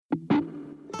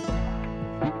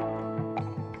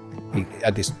he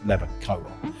had this leather coat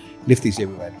on, lift his ear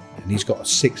head, and he's got a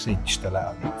 6-inch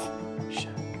stiletto knife.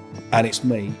 And it's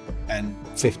me and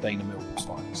 15 of Millwall's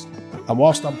finest. And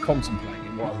whilst I'm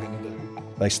contemplating what I'm going to do,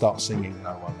 they start singing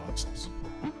No One Likes Us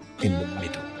in the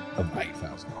middle of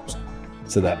 8,000 holes.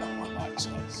 So they're No One Likes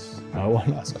Us, No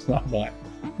One Likes Us. And I'm like,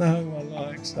 no one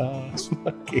likes us,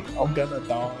 fucking, I'm going to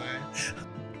die.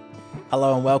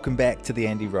 Hello and welcome back to The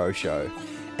Andy Rowe Show.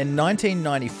 In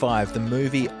 1995, the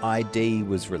movie ID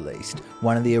was released,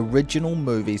 one of the original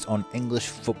movies on English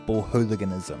football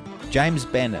hooliganism. James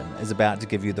Bannon is about to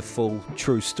give you the full,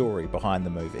 true story behind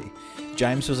the movie.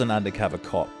 James was an undercover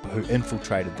cop who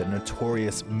infiltrated the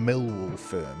notorious Millwall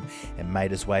firm and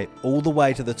made his way all the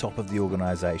way to the top of the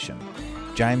organisation.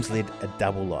 James led a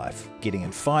double life, getting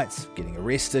in fights, getting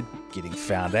arrested, getting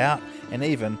found out, and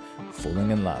even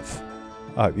falling in love.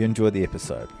 I hope you enjoyed the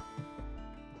episode.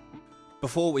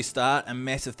 Before we start, a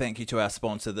massive thank you to our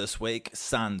sponsor this week,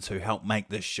 Sons, who helped make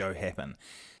this show happen.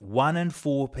 1 in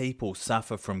 4 people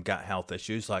suffer from gut health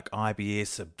issues like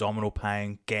IBS, abdominal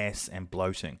pain, gas, and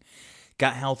bloating.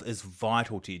 Gut health is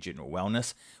vital to your general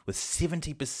wellness, with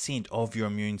 70% of your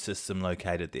immune system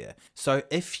located there. So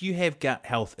if you have gut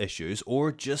health issues or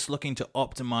are just looking to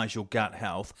optimize your gut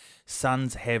health,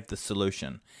 Sons have the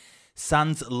solution.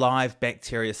 Sun's Live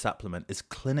Bacteria Supplement is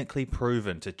clinically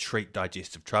proven to treat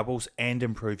digestive troubles and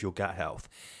improve your gut health.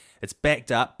 It's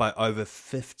backed up by over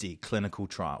 50 clinical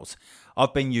trials.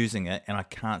 I've been using it and I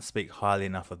can't speak highly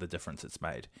enough of the difference it's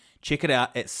made. Check it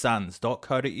out at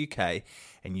suns.co.uk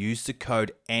and use the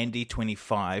code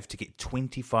ANDY25 to get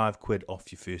 25 quid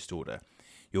off your first order.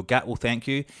 Your gut will thank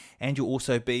you, and you'll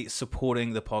also be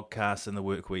supporting the podcast and the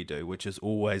work we do, which is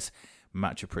always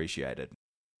much appreciated.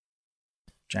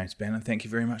 James Bannon, thank you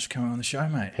very much for coming on the show,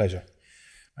 mate. Pleasure.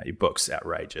 Mate, your book's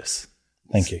outrageous.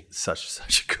 Thank you. It's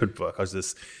such a good book. I was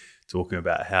just talking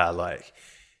about how, like,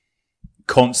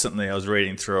 constantly I was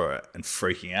reading through it and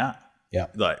freaking out. Yeah.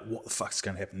 Like, what the fuck's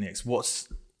going to happen next? What's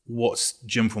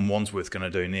Jim from Wandsworth going to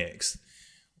do next?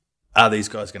 Are these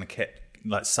guys going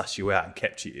to suss you out and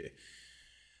capture you?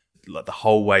 Like, the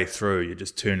whole way through, you're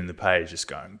just turning the page, just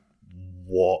going,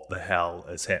 what the hell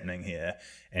is happening here?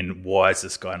 And why is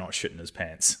this guy not shitting his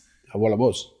pants? Well, I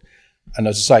was. And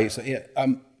as I say,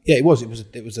 it was.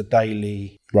 It was a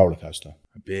daily roller coaster.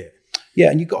 I bet.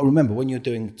 Yeah, and you've got to remember, when you're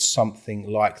doing something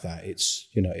like that, it's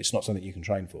not something you can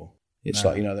train for. It's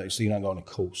like, you don't go on a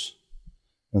course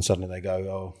and suddenly they go,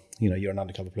 oh, you're an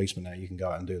undercover policeman now, you can go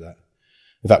out and do that.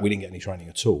 In fact, we didn't get any training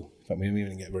at all. In fact, we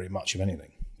didn't get very much of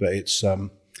anything. But it's,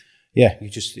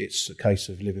 it's a case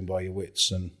of living by your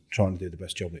wits and trying to do the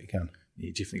best job that you can.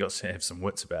 You definitely got to have some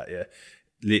wits about you.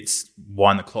 Let's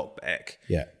wind the clock back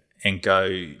and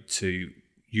go to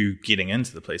you getting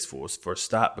into the police force for a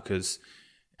start, because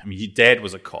your dad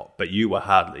was a cop, but you were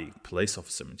hardly police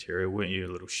officer material, weren't you?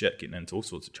 A little shit, getting into all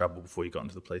sorts of trouble before you got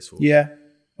into the police force. Yeah,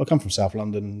 I come from South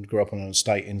London, grew up on an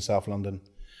estate in South London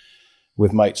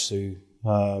with mates who,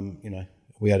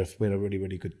 we had a really,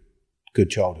 really good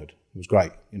childhood. It was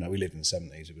great. We lived in the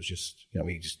 70s. It was just,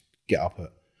 we just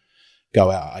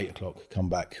go out at 8 o'clock, come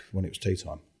back when it was tea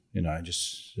time, and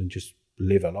just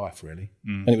live a life, really.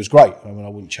 And it was great. I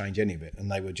wouldn't change any of it.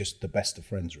 And they were just the best of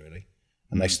friends, really.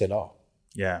 And they still are.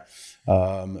 Yeah.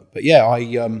 But yeah,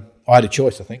 I had a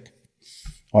choice, I think.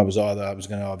 I was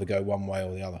going to either go one way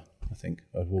or the other, I think.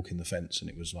 I'd walk in the fence and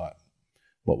it was like,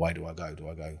 what way do I go? Do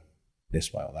I go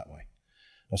this way or that way?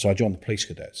 And so I joined the police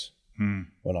cadets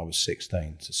when I was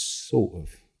 16 to sort of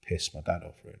piss my dad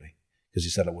off, really, because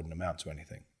he said I wouldn't amount to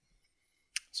anything.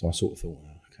 So I sort of thought,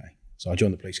 okay. So I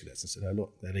joined the police cadets and said, oh,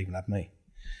 look, they'll even have me.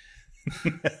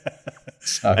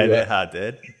 So, ain't that hard,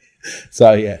 Dad?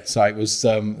 So it was,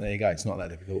 there you go, it's not that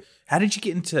difficult. How did you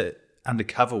get into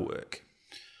undercover work?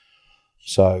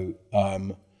 So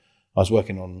I was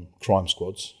working on crime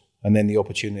squads, and then the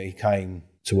opportunity came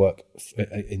to work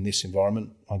in this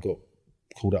environment. I got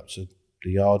called up to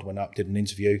the yard, went up, did an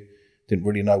interview, didn't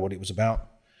really know what it was about.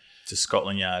 To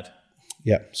Scotland Yard?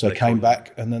 Yeah, so I came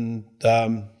back, and then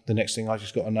the next thing I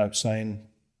just got a note saying,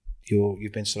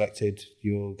 you've been selected,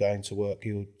 you're going to work,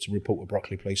 you're to report at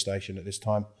Brockley Police Station at this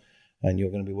time, and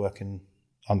you're going to be working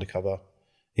undercover,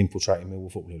 infiltrating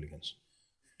Millwall football hooligans.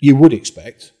 You would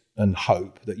expect and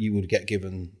hope that you would get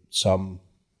given some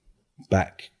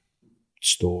back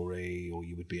story, or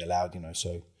you would be allowed,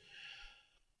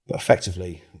 but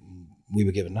effectively we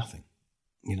were given nothing.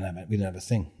 We didn't have a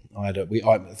thing. I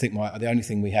think the only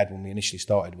thing we had when we initially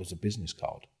started was a business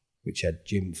card, which had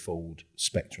Jim Ford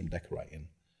Spectrum Decorating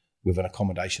with an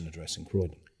accommodation address in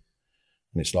Croydon.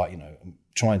 And it's like, I'm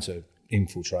trying to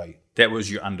infiltrate. That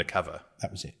was your undercover.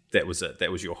 That was it. That was it.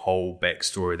 That was your whole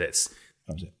backstory. That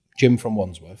was it. Jim from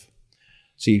Wandsworth.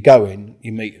 So you go in,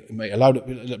 you meet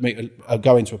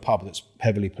go into a pub that's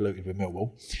heavily polluted with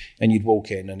Millwall, and you'd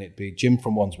walk in and it'd be Jim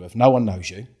from Wandsworth. No one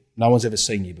knows you. No one's ever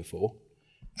seen you before.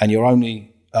 And your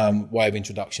only way of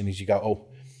introduction is you go, oh,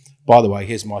 by the way,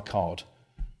 here's my card.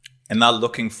 And they're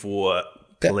looking for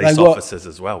police officers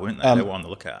as well, weren't they? They were on the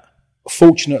lookout.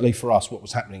 Fortunately for us, what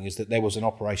was happening is that there was an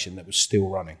operation that was still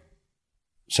running.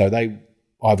 So they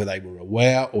were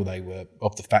aware or they were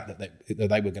of the fact that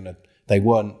they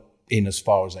weren't in as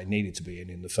far as they needed to be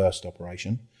in the first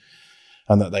operation,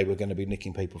 and that they were going to be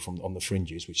nicking people from on the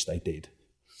fringes, which they did.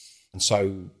 And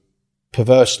so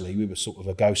perversely, we were sort of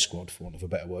a ghost squad, for want of a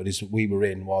better word, is that we were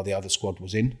in while the other squad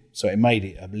was in. So it made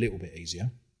it a little bit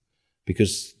easier,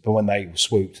 because when they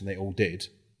swooped and they all did,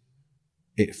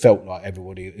 it felt like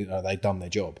everybody, they'd done their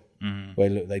job. Mm-hmm. Where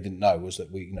they didn't know was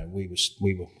that we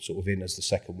were sort of in as the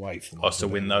second wave. So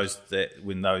when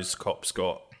those cops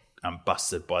got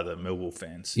busted by the Millwall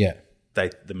fans,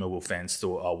 the Millwall fans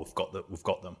thought, oh, we've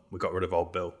got them, we got rid of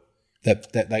old Bill.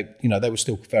 They were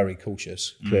still very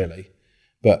cautious, clearly,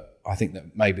 but I think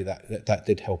that maybe that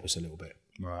did help us a little bit,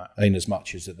 right? In as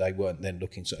much as that they weren't then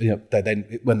looking. So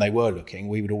when they were looking,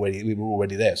 we were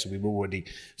already there, so we were already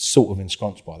sort of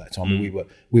ensconced by that time. Mm.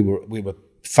 We were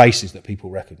faces that people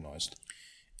recognised.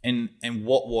 And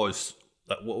what was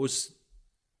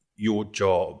your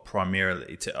job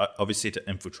primarily? To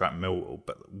infiltrate Millwall,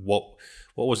 but what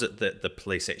was it that the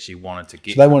police actually wanted to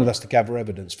get? So they wanted us to gather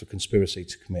evidence for conspiracy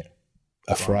to commit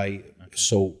affray,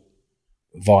 assault,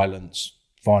 violence,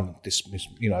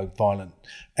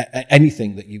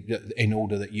 anything that in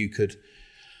order that you could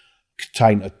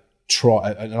contain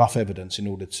enough evidence in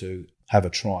order to have a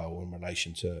trial in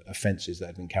relation to offences that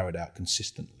had been carried out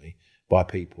consistently by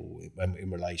people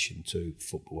in relation to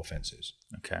football offences.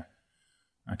 Okay.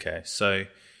 So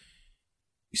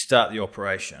you start the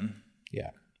operation.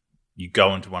 Yeah. You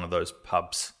go into one of those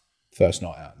pubs. First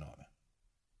night out, nightmare.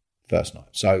 First night.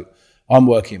 So I'm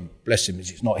working, bless him,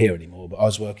 he's not here anymore, but I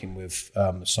was working with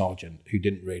a sergeant who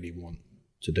didn't really want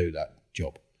to do that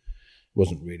job.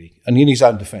 Wasn't really, and in his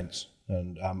own defence,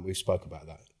 and we spoke about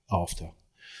that after.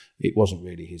 It wasn't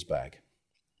really his bag.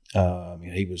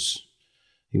 He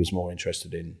was more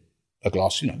interested in a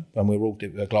glass, and we were all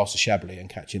a glass of Chablis and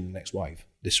catching the next wave.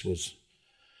 This was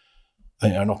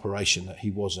an operation that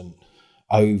he wasn't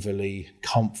overly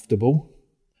comfortable.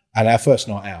 And our first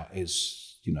night out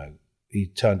is, he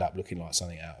turned up looking like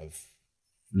something out of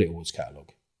Littlewood's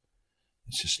catalogue.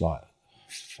 It's just like,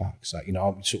 fuck's sake.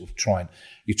 I'm sort of trying.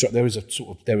 There is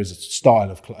a style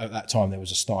of at that time. There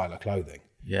was a style of clothing.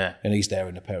 Yeah. And he's there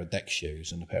in a pair of deck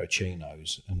shoes and a pair of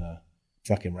chinos and a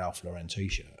fucking Ralph Lauren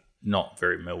t-shirt. Not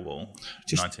very Millwall,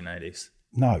 1980s.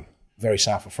 No, very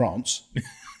south of France.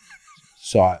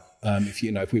 So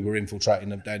if we were infiltrating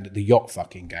the yacht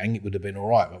fucking gang, it would have been all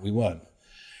right, but we weren't.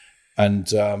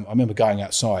 And I remember going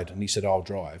outside and he said, I'll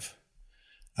drive.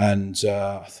 And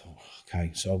I thought,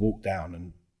 okay. So I walked down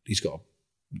and he's got a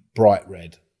bright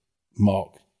red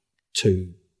Mark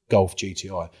II Golf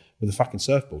GTI with a fucking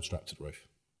surfboard strapped to the roof.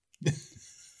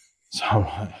 So I'm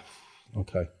like,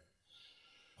 okay,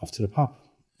 off to the pub.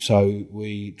 So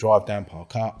we drive down,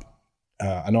 park up,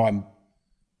 and I'm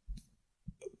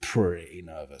pretty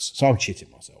nervous. So I'm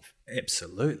shitting myself.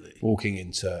 Absolutely. Walking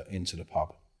into the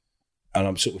pub. And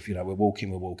I'm sort of, we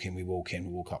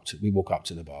walk up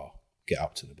to the bar, get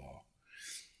up to the bar.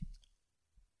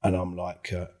 And I'm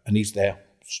like, and he's there,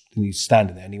 and he's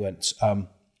standing there, and he went,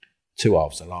 2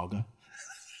 halves of lager.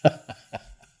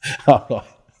 I'm like,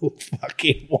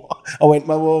 fucking what? I went,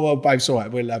 well, babe's all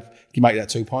right, can you make that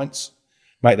 2 pints?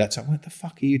 Make that time. What the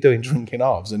fuck are you doing drinking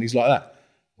halves? And he's like that.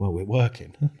 Well, we're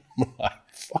working. I'm like,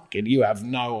 fucking, you have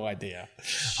no idea.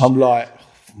 I'm like,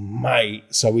 mate.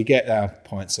 So we get our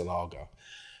pints of lager.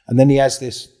 And then he has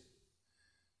this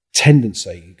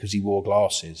tendency, because he wore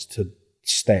glasses, to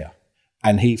stare.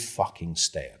 And he fucking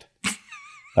stared.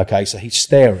 Okay, so he's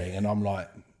staring, and I'm like,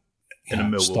 in a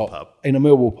Millwall pub. In a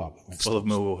Millwall pub. Full of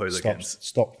Millwall hooligans.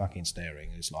 Stop fucking staring.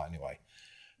 And it's like, anyway.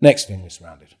 Next thing, we're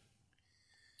surrounded.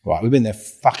 Right, we've been there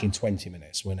fucking 20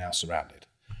 minutes. We're now surrounded.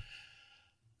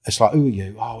 It's like, who are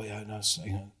you? Oh, yeah, no,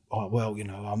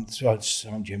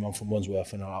 I'm Jim. I'm from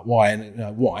Wandsworth. And I'm like, why?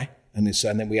 And why? And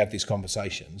then we have these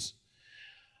conversations.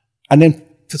 And then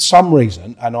for some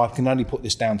reason, and I can only put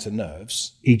this down to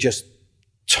nerves, he just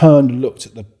turned and looked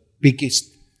at the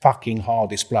biggest fucking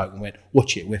hardest bloke and went,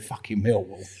 watch it, we're fucking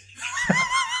Millwall.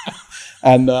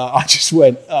 And I just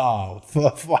went, oh,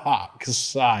 for fuck's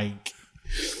sake.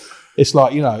 It's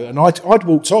like, and I'd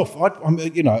walked off.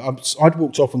 I'd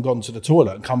walked off and gone to the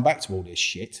toilet and come back to all this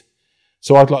shit.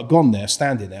 So I'd like gone there,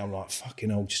 standing there. I'm like, fucking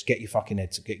hell, just get your fucking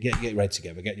head get your head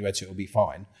together, get your head together, it'll be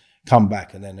fine. Come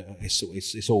back, and then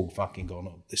it's all fucking gone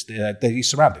on. He's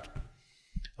surrounded.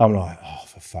 I'm like, oh,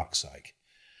 for fuck's sake.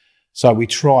 So we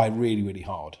try really, really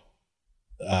hard.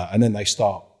 And then they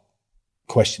start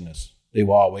questioning us.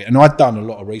 Who are we? And I'd done a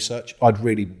lot of research. I'd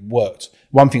really worked.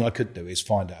 One thing I could do is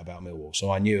find out about Millwall.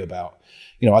 So I knew about,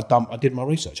 I did my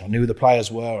research. I knew who the players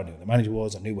were. I knew who the manager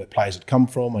was. I knew where players had come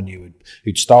from. I knew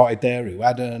who'd started there, who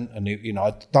hadn't. I knew,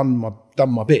 I'd done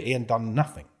my bit. He hadn't done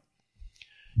nothing.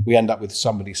 We end up with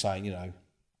somebody saying,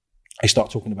 they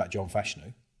start talking about John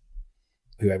Fashanu,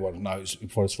 who everyone knows who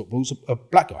follows football, is a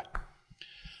black guy.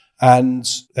 And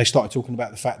they started talking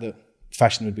about the fact that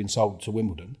Fashanu had been sold to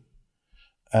Wimbledon.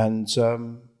 And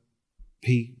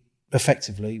he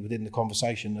effectively, within the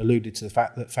conversation, alluded to the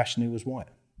fact that Fashanu was white.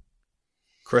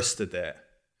 Chris did that.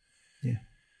 Yeah.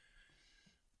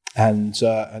 And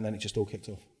then it just all kicked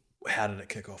off. How did it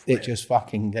kick off? They just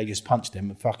punched him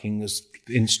and fucking was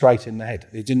straight in the head.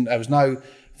 There was no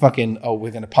fucking,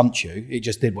 we're going to punch you. It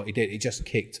just did what he did. It just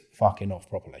kicked fucking off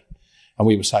properly. And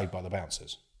we were saved by the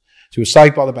bouncers. So we were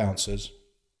saved by the bouncers,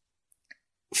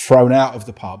 thrown out of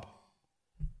the pub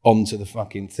onto the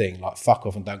fucking thing, like fuck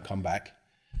off and don't come back.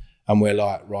 And we're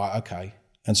like, right, okay.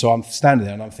 And so I'm standing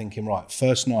there and I'm thinking, right,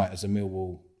 first night as a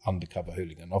Millwall undercover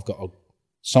hooligan, I've got a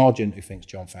sergeant who thinks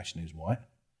John Fashanu's white.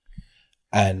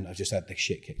 And I just had the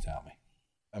shit kicked out of me.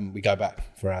 And we go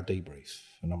back for our debrief.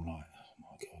 And I'm like, oh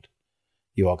my God,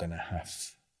 you are going to have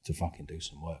to fucking do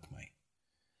some work, mate.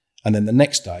 And then the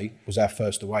next day was our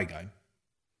first away game,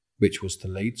 which was to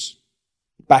Leeds.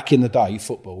 Back in the day,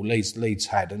 football, Leeds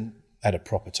had a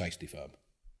proper tasty firm.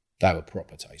 They were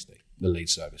proper tasty, the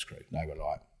Leeds service crew. They were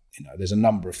like, there's a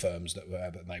number of firms that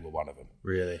were, but they were one of them.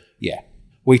 Really? Yeah.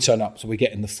 We turn up, so we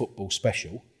get in the football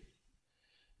special,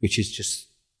 which is just...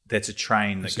 That's a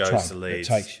train that goes to Leeds.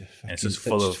 And it's just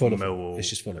full of Millwall. It's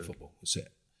just full of football. That's it.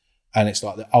 And it's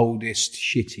like the oldest,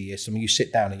 shittiest. I mean, you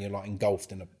sit down and you're like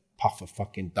engulfed in a puff of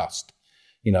fucking dust.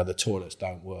 The toilets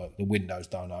don't work. The windows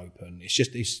don't open. It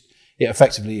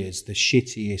effectively is the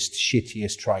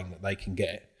shittiest train that they can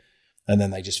get. And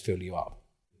then they just fill you up.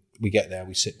 We get there,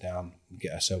 we sit down, we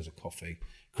get ourselves a coffee.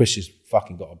 Chris has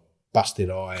fucking got a busted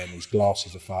eye and his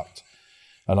glasses are fucked.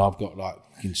 And I've got like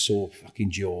fucking sore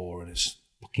fucking jaw and it's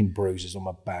fucking bruises on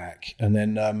my back. And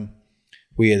then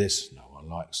we hear this, no one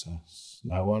likes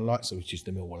us, which is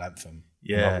the Millwall anthem.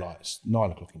 Yeah. And I'm like, it's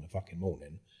 9 o'clock in the fucking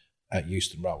morning at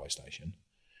Euston Railway Station.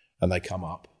 And they come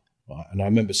up, right? And I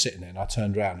remember sitting there and I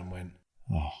turned around and went,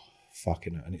 oh,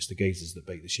 fucking it. And it's the geezers that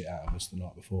beat the shit out of us the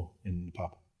night before in the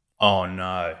pub. Oh,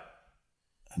 no.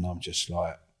 And I'm just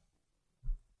like...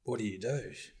 What do you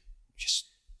do?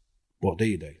 What do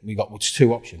you do? We got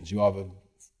two options. You either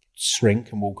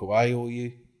shrink and walk away or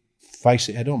you face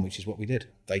it head on, which is what we did.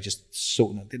 They just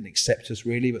sort of didn't accept us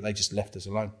really, but they just left us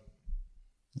alone.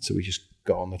 And so we just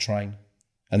got on the train.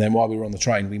 And then while we were on the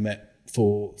train, we met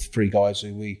 3 guys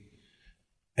who we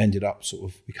ended up sort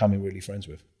of becoming really friends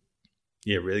with.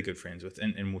 Yeah, really good friends with.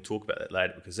 And we'll talk about that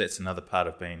later because that's another part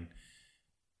of being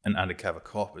an undercover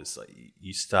cop is like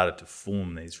you started to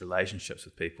form these relationships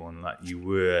with people and like you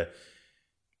were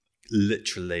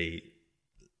literally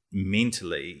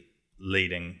mentally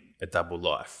leading a double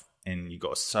life and you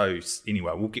got so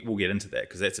anyway we'll get into that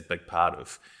because that's a big part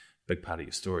of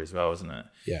your story as well, isn't it?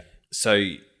 Yeah. So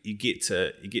you get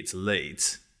to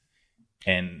Leeds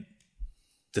and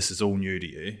this is all new to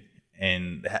you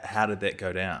and how did that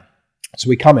go down? So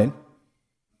we come in,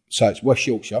 so it's West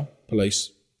Yorkshire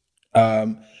Police.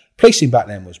 Policing back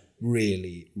then was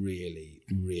really, really,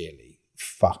 really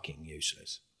fucking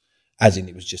useless. As in,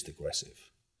 it was just aggressive.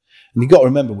 And you've got to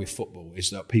remember with football is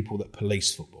that people that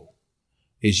police football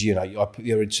is, there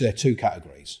are 2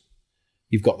 categories.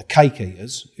 You've got the cake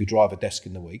eaters who drive a desk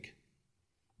in the week,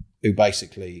 who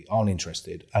basically aren't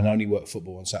interested and only work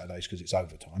football on Saturdays because it's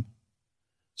overtime.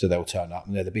 So they'll turn up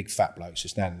and they're the big fat blokes who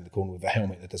stand in the corner with a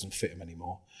helmet that doesn't fit them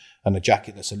anymore and a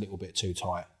jacket that's a little bit too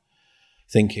tight,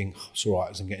 thinking, it's all right,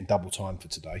 as I'm getting double time for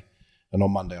today and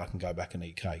on Monday I can go back and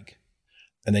eat cake.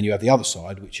 And then you have the other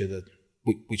side, which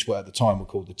were at the time were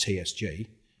called the TSG,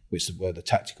 which were the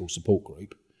Tactical Support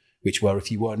Group, which were,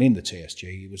 if you weren't in the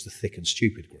TSG, it was the thick and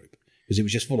stupid group because it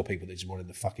was just full of people that just wanted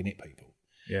to fucking hit people.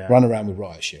 Yeah. Run around with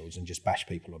riot shields and just bash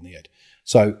people on the head.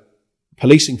 So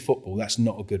policing football, that's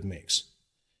not a good mix.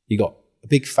 You got a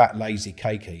big fat lazy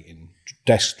cake eating,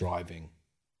 desk driving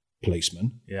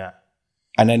policeman. Yeah.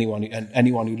 And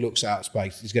anyone who looks out of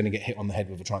space is going to get hit on the head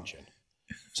with a truncheon.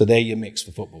 So they're your mix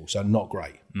for football. So not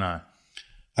great. No.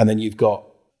 And then you've got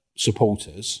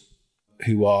supporters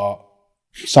who are,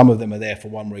 some of them are there for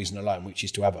one reason alone, which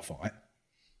is to have a fight.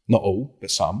 Not all,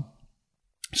 but some.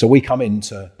 So we come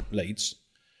into Leeds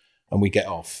and we get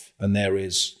off and there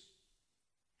is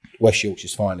West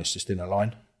Yorkshire's finest just in a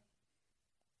line.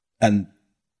 And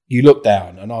you look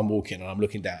down, and I'm walking, and I'm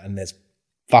looking down, and there's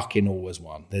fucking always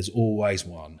one. There's always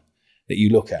one that you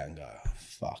look at and go, oh,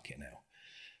 fucking hell.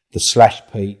 The slash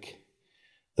peak,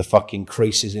 the fucking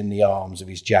creases in the arms of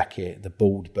his jacket, the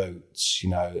bald boots,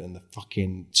 and the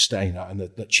fucking stainer and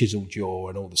the chiseled jaw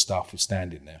and all the stuff is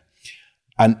standing there.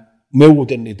 And Millwall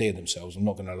didn't endear themselves, I'm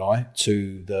not going to lie,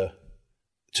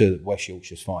 to West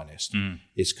Yorkshire's finest.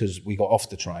 It's because we got off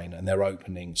the train and their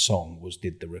opening song was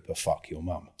 "Did the Ripper Fuck Your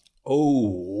Mum?"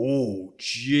 Oh,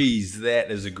 jeez, that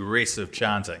is aggressive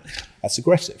chanting. That's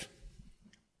aggressive.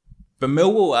 But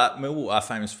Millwall are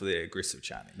famous for their aggressive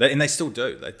chanting, and they still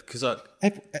do. Because at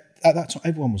that time,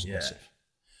 everyone was aggressive.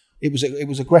 It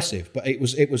was aggressive, but it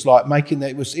was like making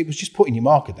it was just putting your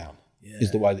marker down.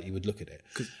 Is the way that you would look at it.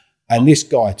 And this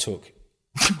guy took,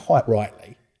 quite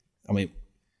rightly, I mean,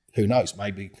 who knows?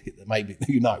 Maybe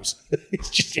who knows? It's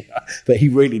just, but he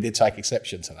really did take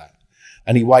exception to that.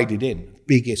 And he waded in.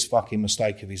 Biggest fucking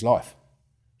mistake of his life.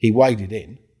 He waded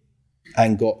in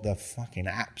and got the fucking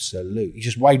absolute... He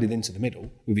just waded into the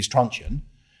middle with his truncheon,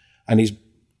 and his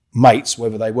mates,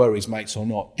 whether they were his mates or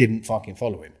not, didn't fucking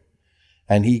follow him.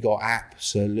 And he got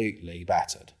absolutely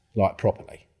battered, like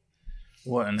properly.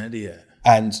 What an idiot.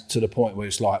 And to the point where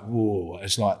it's like, whoa,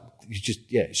 it's like... it's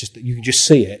just that you can just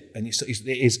see it, and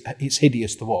it's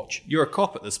hideous to watch. You're a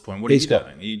cop at this point. What are you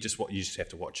doing? You just have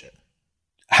to watch it.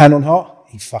 Hand on heart,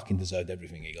 he fucking deserved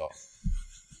everything he got.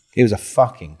 He was a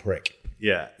fucking prick.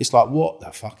 Yeah. It's like, what the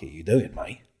fuck are you doing,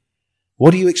 mate?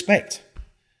 What do you expect?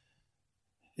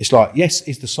 It's like, yes,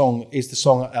 is the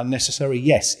song unnecessary?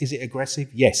 Yes. Is it aggressive?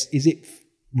 Yes. Is it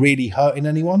really hurting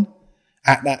anyone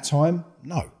at that time?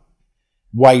 No.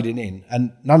 Wading in,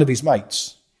 and none of his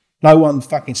mates. No one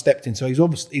fucking stepped in. So they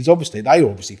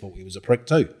obviously thought he was a prick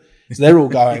too. So they're all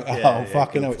going,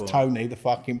 fucking hell, it's Tony, the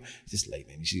fucking... Just leave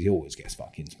him. He always gets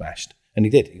fucking smashed. And he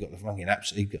did. He got the fucking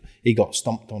he got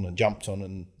stomped on and jumped on,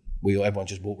 and everyone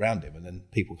just walked around him, and then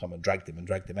people come and dragged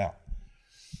him out.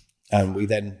 And we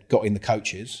then got in the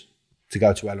coaches to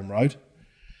go to Ellen Road.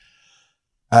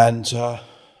 And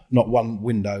not one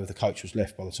window of the coach was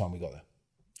left by the time we got there.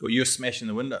 Well, you were smashing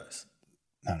the windows?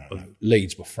 No.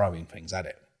 Leeds were throwing things at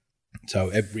it. So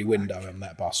every window on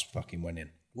that bus fucking went in.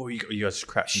 What were you guys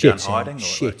crouching down hiding?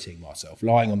 Shitting myself,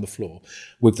 lying on the floor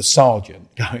with the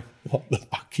sergeant going, what the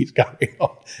fuck is going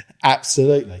on?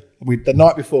 Absolutely. The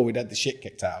night before, we'd had the shit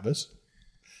kicked out of us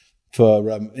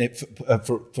for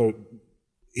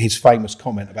his famous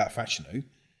comment about Fashanu.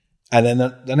 And then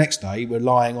the next day, we're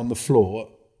lying on the floor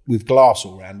with glass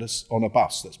all around us on a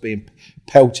bus that's being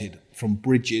pelted from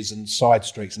bridges and side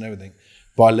streets and everything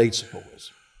by Leeds supporters.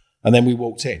 And then we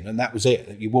walked in, and that was it.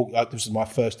 This was my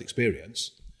first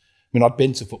experience. I mean, I'd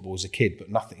been to football as a kid, but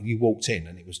nothing. You walked in,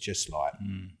 and it was just like,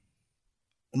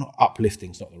 not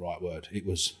uplifting's not the right word. It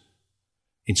was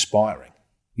inspiring.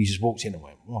 You just walked in and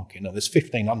went, oh, okay, no, there's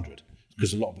 1,500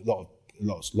 because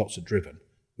lots are driven,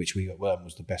 which we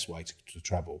was the best way to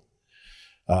travel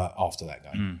after that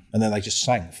game. And then they just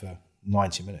sang for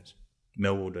 90 minutes.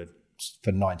 Millwall did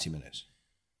for 90 minutes.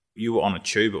 You were on a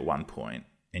tube at one point,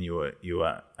 and you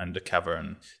were undercover,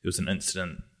 and there was an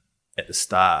incident at the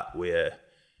start where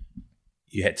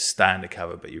you had to stay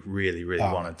undercover, but you really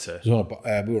wanted to. We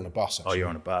were on a bus. Actually. Oh, you're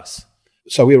on a bus.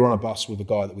 So we were on a bus with a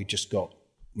guy that we just got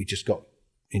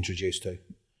introduced to,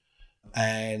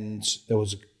 and there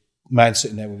was a man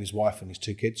sitting there with his wife and his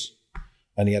 2 kids,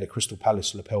 and he had a Crystal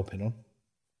Palace lapel pin on,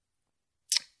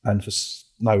 and for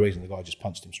no reason the guy just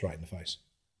punched him straight in the face,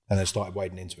 and then started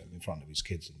wading into him in front of his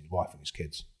kids and his wife and his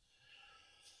kids.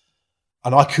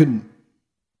 And I couldn't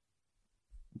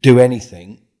do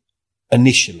anything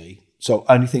initially, so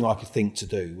only thing I could think to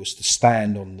do was to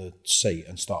stand on the seat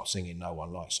and start singing No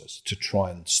One Likes Us to try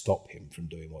and stop him from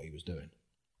doing what he was doing,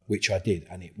 which I did,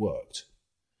 and it worked.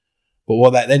 But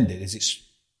what that then did is it's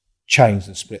changed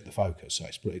and split the focus, so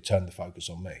it turned the focus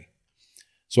on me.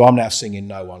 So I'm now singing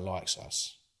No One Likes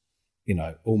Us,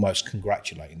 almost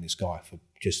congratulating this guy for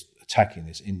just attacking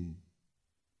this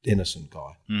innocent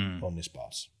guy on this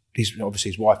bus.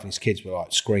 Obviously his wife and his kids were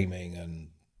like screaming,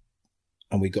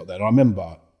 and we got there. And I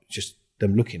remember just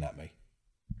them looking at me,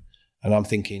 and I'm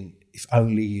thinking, if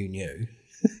only you knew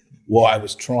what I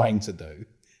was trying to do,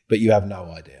 but you have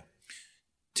no idea.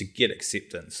 To get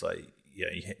acceptance,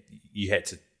 you had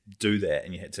to do that,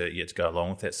 and you had to go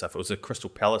along with that stuff. It was a Crystal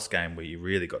Palace game where you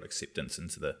really got acceptance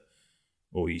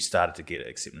you started to get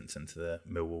acceptance into the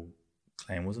Millwall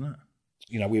clan, wasn't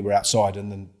it? We were outside,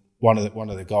 and then one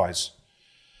of the guys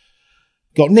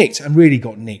got nicked, and really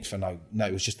got nicked for no,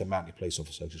 it was just a mounted police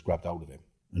officer just grabbed hold of him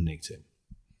and nicked him.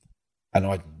 And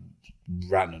I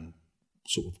ran and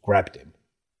sort of grabbed him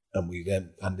And we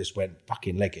then just went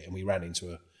fucking leg it, and we ran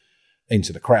into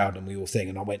the crowd, and we all thing.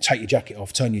 And I went, take your jacket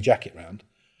off, turn your jacket round,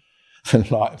 and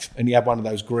he had one of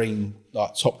those green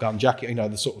like Top Gun jacket, you know,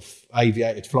 the sort of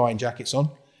aviated flying jackets on.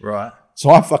 Right.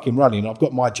 So I'm fucking running. I've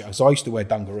got my jacket. So I used to wear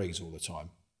dungarees all the time,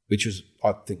 which was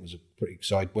I think was a pretty.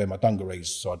 So I'd wear my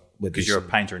dungarees. So I'd wear because you're a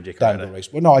painter and decorator.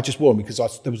 Dungarees. Well, no, I just wore them because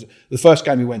the first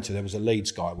game we went to, there was a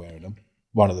Leeds guy wearing them.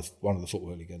 One of the football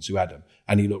hooligans who had them,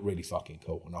 and he looked really fucking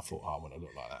cool. And I thought, I want to look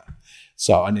like that.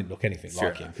 So I didn't look anything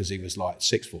like him because he was like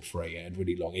 6'3" and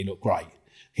really long. He looked great.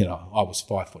 You know, I was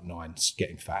 5'9",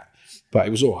 getting fat, but it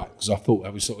was all right because I thought I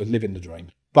was sort of living the dream.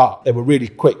 But they were really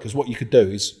quick because what you could do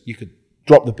is you could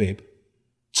drop the bib,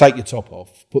 take your top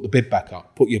off, put the bib back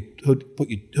up, put your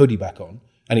hoodie back on,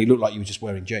 and it looked like you were just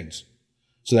wearing jeans.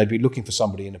 So they'd be looking for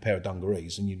somebody in a pair of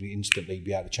dungarees, and you'd instantly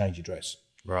be able to change your dress.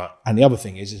 Right. And the other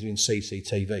thing is in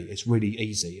CCTV, it's really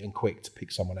easy and quick to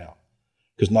pick someone out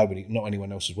because not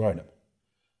anyone else is wearing them.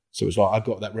 So it was like I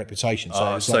got that reputation.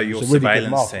 So, your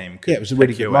surveillance team could it was a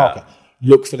really good marker.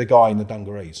 Look for the guy in the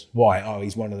dungarees. Why? Oh,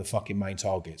 he's one of the fucking main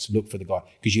targets. Look for the guy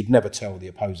because you'd never tell the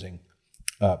opposing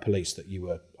police that you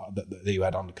were that you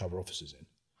had undercover officers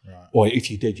in. Right. Or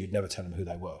if you did, you'd never tell them who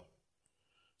they were.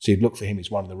 So you'd look for him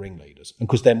as one of the ringleaders. And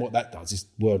because then what that does is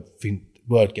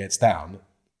word gets down.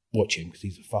 Watch him because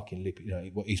he's a fucking lip. You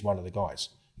know, he's one of the guys.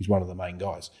 He's one of the main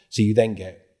guys. So you then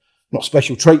get not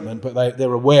special treatment, but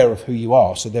they're aware of who you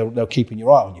are, so they're keeping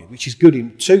your eye on you, which is good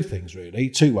in two things really.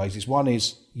 Two ways. One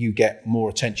is you get more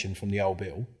attention from the old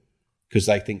bill because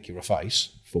they think you're a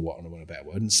face, for want of a better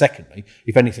word. And secondly,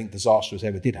 if anything disastrous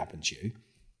ever did happen to you,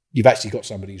 you've actually got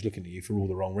somebody who's looking at you for all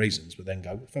the wrong reasons, but then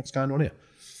go, what the fuck's going on here?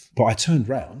 But I turned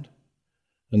round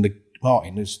and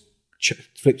Martin has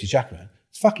flipped his jacket around.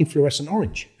 It's fucking fluorescent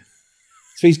orange.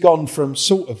 So he's gone from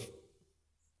sort of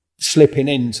slipping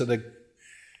into the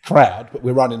crowd, but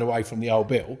we're running away from the old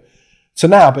bill, to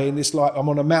now being this like, I'm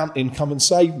on a mountain, come and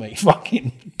save me,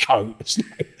 fucking coat. It's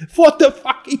like, what the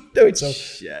fuck are you doing? So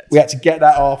we had to get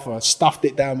that off. I stuffed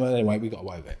it down, but anyway, we got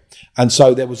away with it. And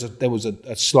so there was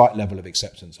a slight level of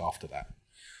acceptance after that.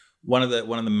 One of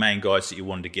the main guys that you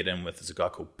wanted to get in with is a guy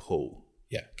called Paul.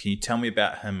 Yeah. Can you tell me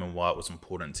about him and why it was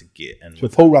important to get in? So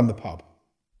Paul ran the pub,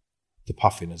 the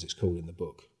Puffin as it's called in the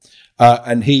book,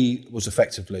 and he was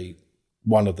effectively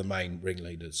one of the main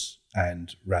ringleaders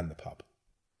and ran the pub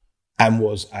and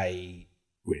was a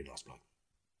really nice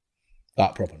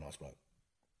bloke, proper nice bloke.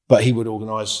 But he would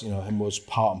organise, and was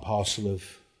part and parcel of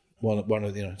one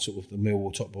of sort of the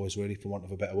Millwall top boys, really, for want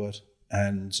of a better word.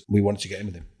 And we wanted to get in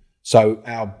with him. So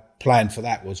our plan for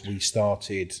that was we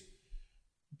started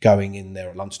going in there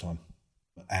at lunchtime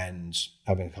and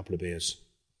having a couple of beers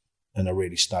and a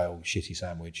really stale, shitty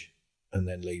sandwich, and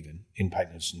then leaving in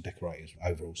painters and decorators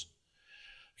overalls.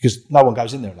 Because no one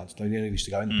goes in there at lunchtime. You only used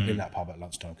to go in that pub at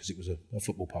lunchtime because it was a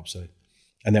football pub. So,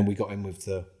 and then we got in with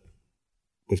the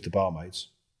barmaids,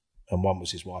 and one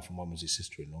was his wife and one was his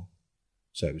sister-in-law.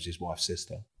 So it was his wife's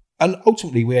sister. And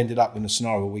ultimately, we ended up in a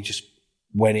scenario where we just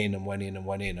went in,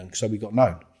 and so we got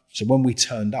known. So when we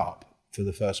turned up for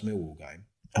the first Millwall game,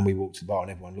 and we walked to the bar,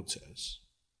 and everyone looked at us,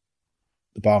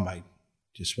 the barmaid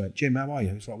just went, "Jim, how are you?"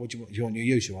 It's like, "What do you want? Do you want your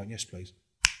usual?" I went, "Yes, please."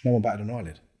 No one batted an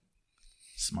eyelid.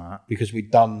 Smart. Because we'd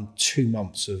done 2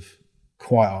 months of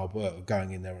quite hard work of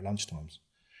going in there at lunchtimes.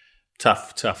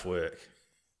 Tough work.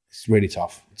 It's really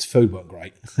tough. Its food weren't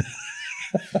great.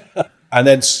 and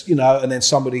then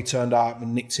somebody turned up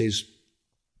and nicked his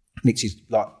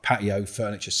like patio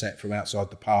furniture set from outside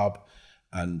the pub,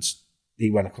 and he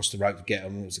went across the road to get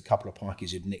them. There was a couple of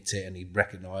pikeys who'd nicked it, and he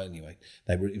recognised anyway.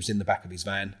 It was in the back of his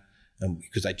van,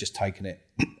 because they'd just taken it,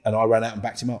 and I ran out and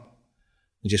backed him up.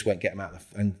 We just went get him out.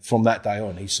 And from that day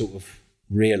on, he sort of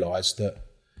realised that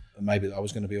maybe I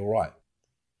was going to be all right.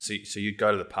 So you'd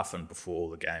go to the Puffin before all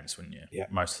the games, wouldn't you? Yeah.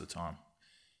 Most of the time.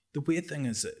 The weird thing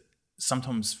is that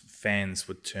sometimes fans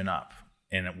would turn up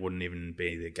and it wouldn't even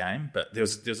be their game. But there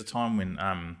was a time when,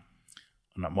 and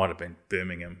it might have been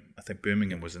Birmingham. I think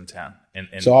Birmingham was in town. And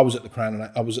so I was at the Crown,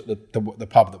 and I was at the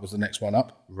pub that was the next one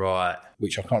up. Right.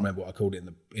 Which I can't remember what I called it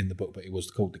in the book, but it was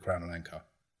called the Crown and Anchor.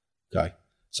 Okay.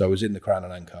 So I was in the Crown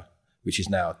and Anchor, which is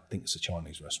now, I think it's a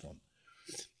Chinese restaurant.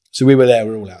 So we were there,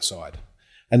 we were all outside.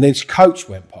 And this coach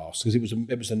went past, because it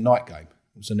was a night game,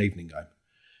 it was an evening game.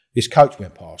 This coach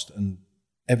went past and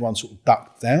everyone sort of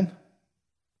ducked down.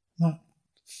 I'm like,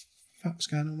 what's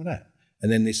going on with that?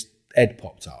 And then this Ed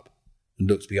popped up and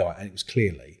looked behind, and it was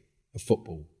clearly a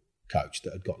football coach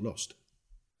that had got lost.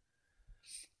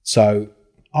 So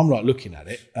I'm like looking at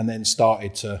it and then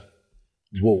started to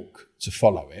walk to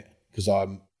follow it, because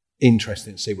I'm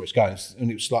interested to see where it's going.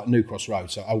 And it was like New Cross Road,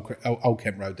 so Old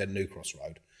Kent Road, then New Cross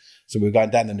Road. So we were going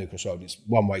down the New Cross Road. It's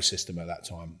one-way system at that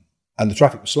time. And the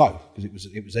traffic was slow because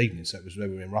it was evening, so we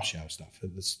were in rush hour stuff.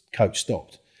 And the coach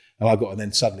stopped. And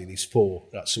then suddenly these four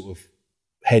sort of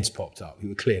heads popped up who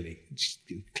were clearly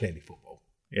football.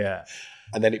 Yeah.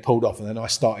 And then it pulled off, and then I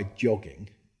started jogging.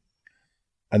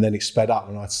 And then it sped up,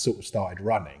 and I sort of started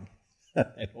running. And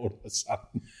then all of a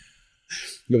sudden,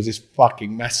 there was this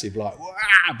fucking massive, like, wah,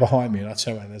 behind me. And I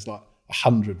turned around, and there's like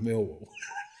 100 Millwall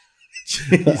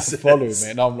following me.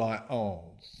 And I'm like,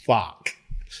 oh, fuck.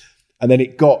 And then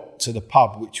it got to the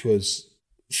pub, which was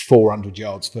 400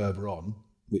 yards further on,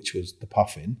 which was the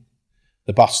Puffin.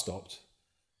 The bus stopped,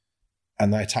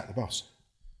 and they attacked the bus.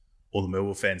 All the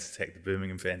Millwall fans attacked the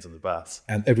Birmingham fans on the bus.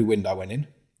 And every window went in.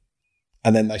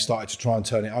 And then they started to try and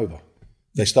turn it over.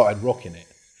 They started rocking it.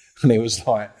 And it was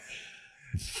like...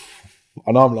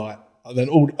 And I'm like... And then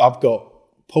I've got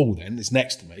Paul then, is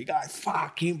next to me, going,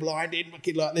 fucking blinded,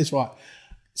 looking like this, right?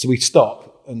 So we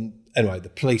stop, and anyway, the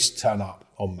police turn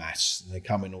up en masse. They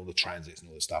come in all the transits and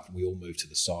all the stuff, and we all move to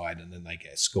the side, and then they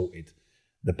get escorted.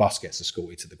 The bus gets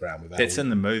escorted to the ground without... That's in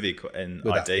the movie in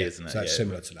ID, isn't it? So it's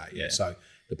similar to that, yeah. So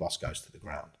the bus goes to the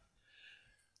ground.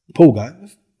 Paul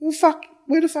goes, where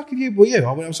the fuck were you?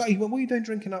 I was like, what are you doing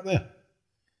drinking up there?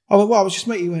 I went, well, I was just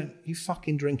meeting you. He went, you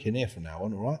fucking drinking here from now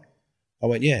on, all right? I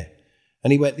went, yeah.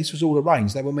 And he went, this was all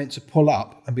arranged. They were meant to pull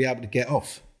up and be able to get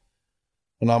off.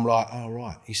 And I'm like, oh,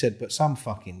 right. He said, but some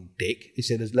fucking dick, he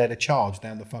said, has led a charge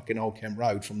down the fucking Old Kent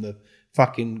Road from the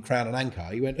fucking Crown and Anchor.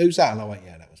 He went, who's that? And I went,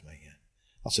 yeah, that was me, yeah.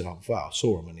 I said, oh, well, I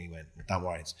saw him. And he went, don't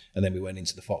worry. And then we went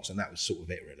into the Fox, and that was sort of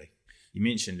it, really. You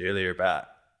mentioned earlier about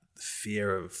the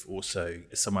fear of also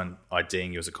someone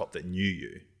IDing you as a cop that knew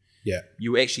you. Yeah.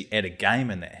 You were actually at a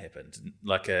game and that happened,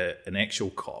 like an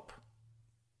actual cop.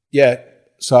 Yeah.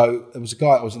 So there was a guy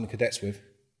I was in the cadets with,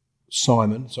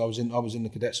 Simon. So I was in the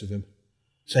cadets with him.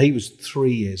 So he was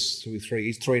 3 years, he's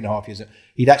 3.5 years.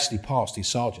 He'd actually passed his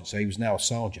sergeant, so he was now a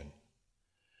sergeant.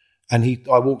 And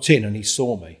I walked in and he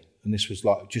saw me, and this was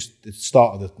like just the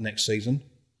start of the next season.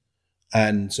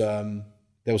 And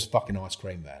there was a fucking ice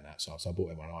cream van outside, so I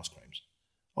bought everyone ice creams.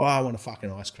 Oh, I want a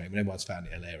fucking ice cream. And everyone's found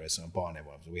it hilarious, and I'm buying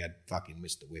everyone. So we had fucking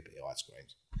Mr. Whippy ice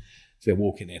creams. So they're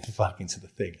walking in fucking to the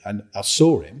thing. And I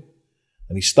saw him,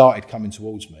 and he started coming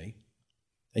towards me.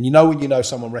 And you know when you know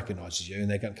someone recognises you and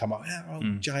they're going to come up,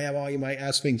 Jay, how are you, mate?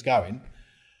 How's things going?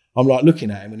 I'm like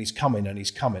looking at him, and he's coming. And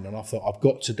I thought, I've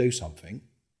got to do something.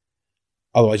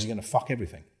 Otherwise, he's going to fuck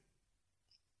everything.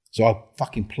 So I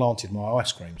fucking planted my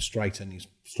ice cream straight at him.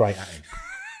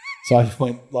 So I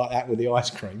went like that with the ice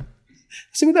cream. I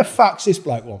said, what the fuck's this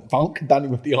bloke want? Bunk, done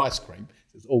him with the ice cream.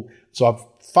 So I've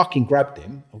fucking grabbed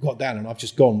him. I've got down and I've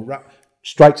just gone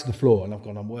straight to the floor, and I've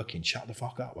gone, I'm working. Shut the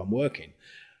fuck up. I'm working.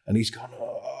 And he's gone,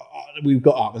 we've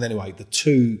got up. And anyway, the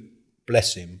two,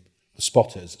 bless him, the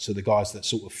spotters, so the guys that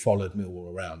sort of followed Millwall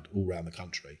all around the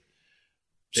country.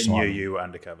 That knew you were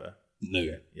undercover.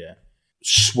 Knew. Yeah.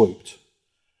 Swooped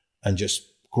and just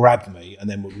grabbed me, and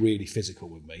then were really physical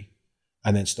with me.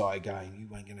 And then started going,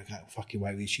 you ain't going to go fucking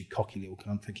away with this, you cocky little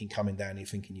cunt, thinking coming down here,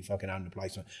 thinking you fucking own the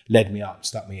place. Led me up,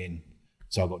 stuck me in.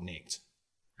 So I got nicked.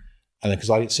 And then,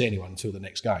 because I didn't see anyone until the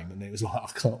next game, and it was like, I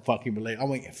can't fucking believe it. I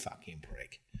went, you fucking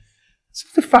prick. So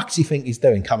what the fuck does he think he's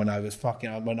doing coming over? Fucking,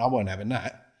 I wasn't having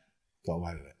that. Got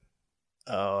away with it.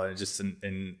 Oh, and just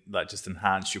just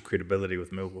enhance your credibility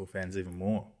with Millwall fans even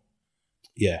more.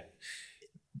 Yeah.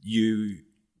 You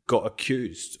got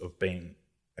accused of being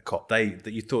a cop.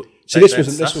 That you thought. So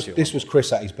this was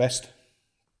Chris at his best.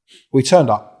 We turned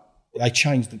up. We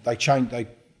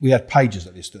had pages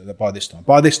by this time.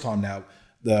 By this time now,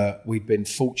 we'd been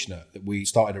fortunate that we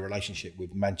started a relationship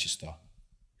with Manchester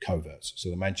coverts. So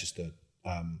the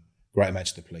Greater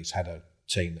Manchester Police had a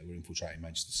team that were infiltrating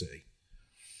Manchester City.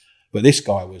 But this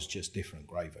guy was just different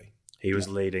gravy. He was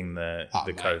leading the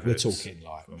coverts. We're talking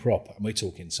like proper. And we're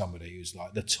talking somebody who's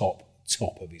like the top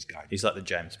of his game. He's like the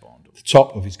James Bond. The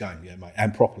top of his game, yeah, mate.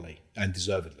 And properly and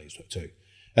deservedly too.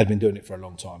 Had been doing it for a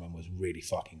long time and was really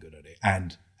fucking good at it,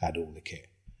 and had all the kit.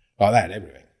 Like, they had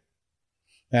everything.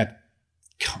 They had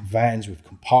vans with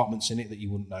compartments in it that you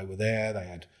wouldn't know were there. They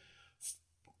had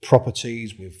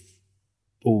properties with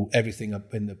everything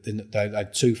up in the. They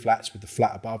had 2 flats with the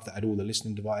flat above that had all the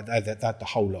listening devices. They had the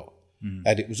whole lot.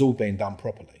 And it was all being done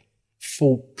properly.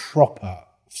 Full proper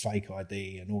fake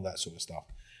ID and all that sort of stuff.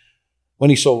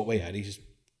 When he saw what we had, he just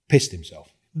pissed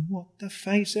himself. What the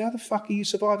face? How the fuck are you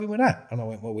surviving with that? And I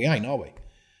went, well, we ain't, are we?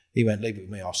 He went, leave it with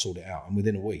me, I'll sort it out. And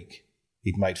within a week,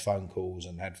 he'd made phone calls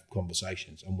and had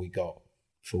conversations, and we got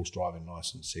false driving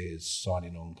licenses,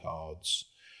 signing on cards,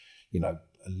 a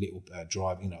little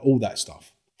driving, all that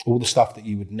stuff. All the stuff that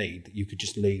you would need that you could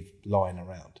just leave lying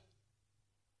around.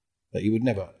 But you would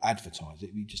never advertise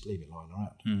it. You just leave it lying around.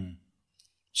 Mm.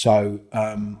 So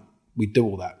we do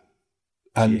all that.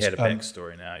 And so you had a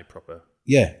backstory now, you proper...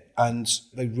 Yeah, and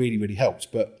they really, really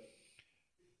helped. But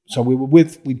so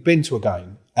we'd been to a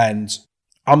game, and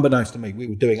unbeknownst to me, we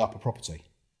were doing up a property.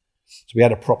 So we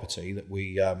had a property that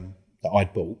that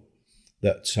I'd bought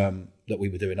that we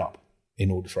were doing up in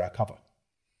order for our cover.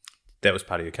 That was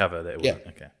part of your cover? Yeah.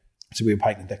 Okay. So we were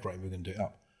painting and decorating, we were going to do it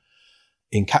up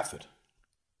in Catford.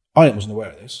 I wasn't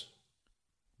aware of this,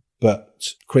 but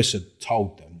Chris had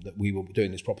told them that we were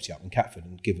doing this property up in Catford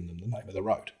and given them the name of the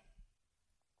road.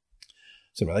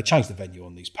 So they changed the venue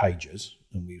on these pages,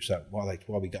 and we said, why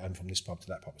are we going from this pub to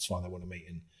that pub? It's fine, they want to meet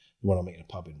in a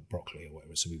pub in Brockley or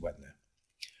whatever, so we went there.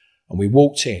 And we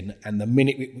walked in, and the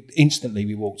minute instantly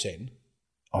we walked in,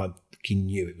 I fucking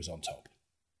knew it was on top,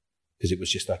 because it was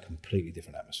just a completely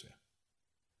different atmosphere.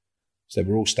 So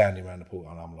we're all standing around the pool,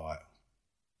 and I'm like,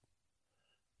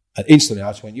 and instantly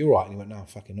I just went, "You're right," and he went, "No, I'm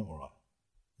fucking not all right."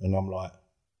 And I'm like,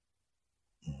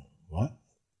 "Right?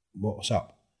 What's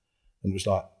up?" And it was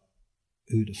like,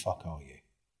 "Who the fuck are you?"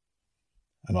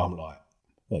 And I'm like,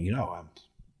 "Well, you know I am.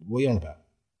 What are you on about?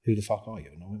 Who the fuck are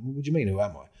you?" And I went, "Well, what do you mean, who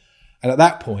am I?" And at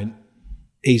that point,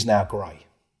 he's now grey,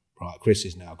 right? Chris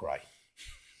is now grey.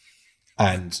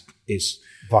 And is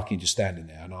fucking just standing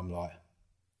there. And I'm like,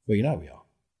 "Well, you know we are."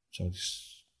 So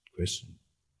this Chris and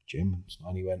Jim,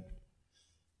 and he went,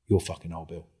 "You're fucking old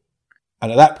Bill."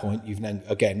 And at that point, you've then,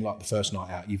 again, like the first night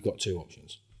out, you've got two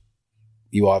options.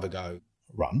 You either go,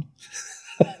 run,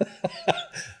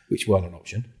 which weren't an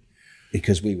option,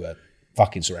 because we were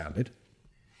fucking surrounded,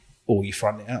 or you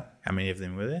front it out. How many of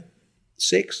them were there?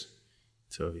 6.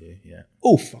 2 of you, yeah.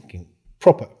 All fucking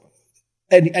proper.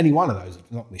 Any one of those would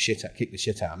knock the shit out, kick the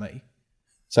shit out of me.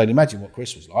 So imagine what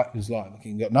Chris was like. He was like,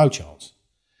 fucking got no chance.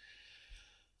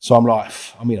 So I'm like,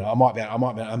 I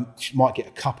might get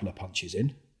a couple of punches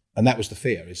in. And that was the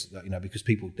fear, is that, because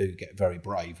people do get very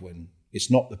brave when it's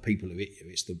not the people who hit you,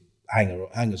 it's the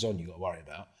hangers on you got to worry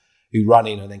about, who run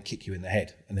in and then kick you in the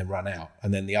head and then run out.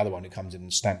 And then the other one who comes in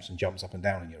and stamps and jumps up and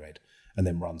down on your head and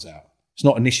then runs out. It's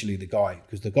not initially the guy,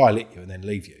 because the guy lit you and then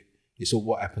leave you. It's all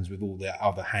what happens with all the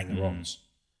other hanger-ons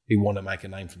who want to make a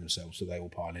name for themselves, so they all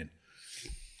pile in.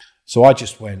 So I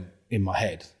just went in my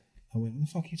head, I went, "What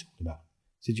the fuck are you talking about?"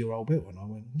 He said, "You're old Bill." And I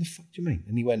went, "What the fuck do you mean?"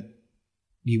 And he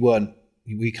went,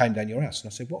 "We came down your house."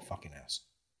 And I said, "What fucking house?"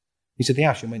 He said, "The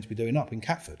house you're meant to be doing up in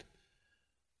Catford."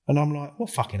 And I'm like, "What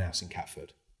fucking house in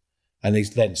Catford?" And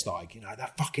he's then started,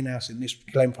 "That fucking house in this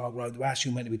Glenpark Road, the house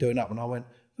you're meant to be doing up." And I went, "I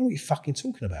don't know what you're fucking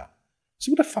talking about." I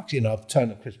said, "What the fuck's I've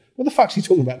turned to Chris. "What the fuck's he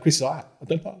talking about?" Chris is like, I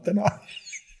don't know.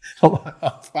 I'm like,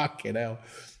 "Oh, fucking hell."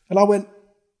 And I went,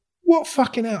 "What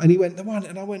fucking hell?" And he went, "The one."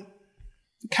 And I went,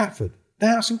 "Catford, the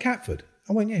house in Catford."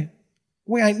 I went, "Yeah,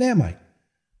 we ain't there, mate."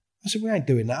 I said, "We ain't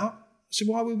doing that up." I said,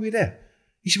 "Why would we be there?"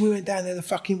 He said, "We went down there, the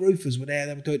fucking roofers were there,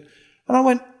 they were doing..." And I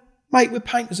went, "Mate, we're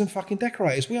painters and fucking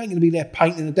decorators. We ain't going to be there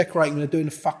painting and decorating and doing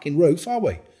the fucking roof, are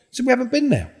we?" I said, "We haven't been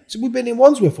there." I said, "We've been in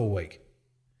Wandsworth all week."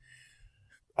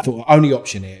 I thought the only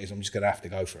option here is I'm just going to have to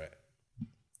go for it.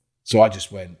 So I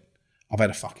just went, "I've had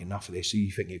a fucking enough of this. So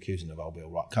you think you're accusing of old Bill,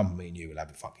 right? Come on, me and you will have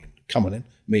a fucking... Come on in,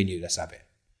 me and you, let's have it."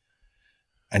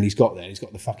 And he's got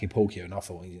the fucking pool cue, and I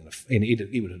thought he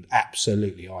would have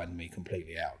absolutely ironed me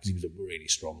completely out, because he was a really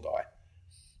strong guy.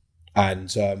 And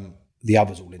the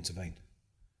others all intervened.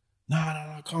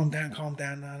 No, calm down.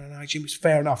 No, Jim, it's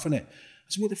fair enough, isn't it?" I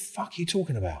said, "What the fuck are you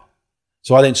talking about?"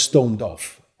 So I then stormed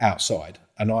off outside,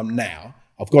 and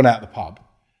I've gone out of the pub,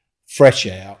 fresh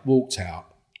air, walked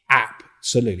out,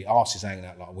 absolutely, arse is hanging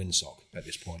out like a windsock at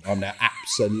this point. I'm now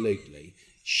absolutely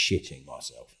shitting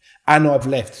myself. And I've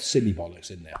left silly bollocks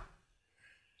in there.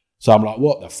 So I'm like,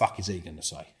 what the fuck is he going to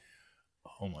say?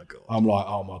 Oh my God. I'm like,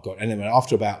 oh my God. And then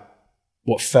after about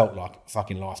what felt like a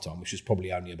fucking lifetime, which was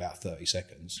probably only about 30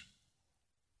 seconds,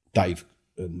 Dave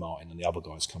and Martin and the other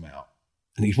guys come out.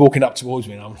 And he's walking up towards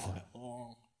me, and I'm like,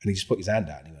 oh. And he just put his hand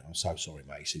out and he went, "I'm so sorry,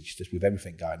 mate." He said, "Just with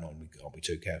everything going on, we can't be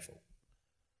too careful."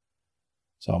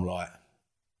 So I'm like,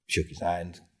 shook his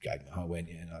hand, gave him a hug, went,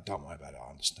 "Yeah, no, don't worry about it, I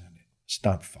understand it. Just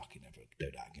don't fucking ever do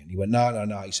that again." He went,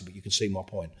 No. He said, "But you can see my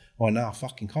point." I went, "No, I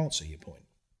fucking can't see your point."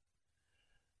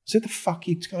 I said, "The fuck are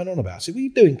you going on about?" I said, "What are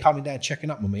you doing coming down checking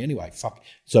up on me anyway? Fuck."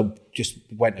 So just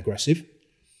went aggressive.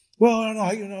 "Well,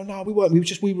 no, we weren't.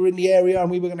 We were in the area and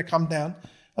we were going to come down."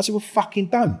 I said, "Well, fucking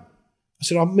don't." I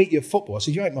said, "I'll meet you at football." I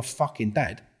said, "You ain't my fucking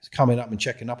dad. It's coming up and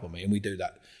checking up on me," and we do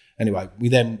that. Anyway, we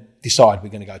then decide we're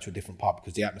going to go to a different pub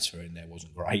because the atmosphere in there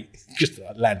wasn't great. Just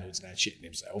the landlord's now shitting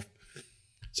himself.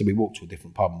 So we walk to a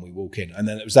different pub and we walk in. And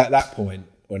then it was at that point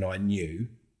when I knew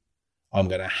I'm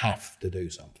going to have to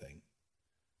do something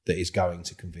that is going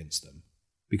to convince them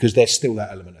because there's still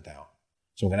that element of doubt.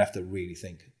 So I'm going to have to really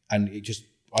think. And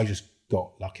I just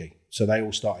got lucky. So they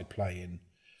all started playing.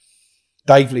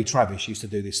 Dave Lee Travis used to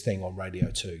do this thing on Radio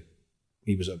 2.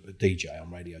 He was a DJ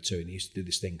on Radio 2, and he used to do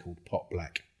this thing called Pot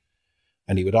Black.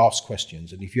 And he would ask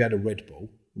questions, and if you had a red ball,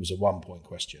 it was a 1-point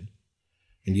question,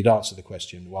 and you'd answer the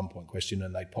question, 1-point question,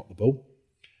 and they'd pop the ball.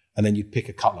 And then you'd pick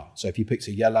a colour. So if you picked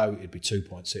a yellow, it'd be 2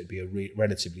 points, so it'd be a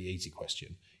relatively easy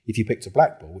question. If you picked a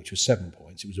black ball, which was 7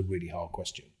 points, it was a really hard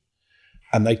question.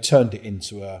 And they turned it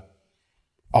into a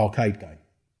arcade game.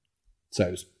 So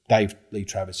it was Dave Lee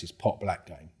Travis's Pot Black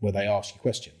game, where they ask you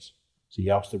questions. So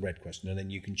you ask the red question, and then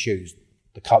you can choose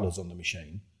the colours on the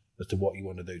machine as to what you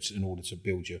want to do in order to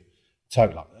build your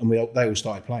total up. And they all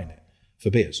started playing it for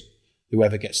beers.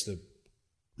 Whoever gets the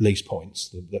least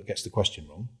points, that gets the question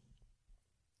wrong,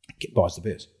 buys the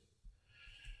beers.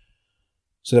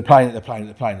 So they're playing it,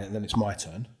 and then it's my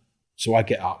turn. So I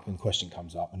get up, and the question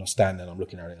comes up, and I stand there, and I'm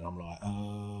looking at it, and I'm like,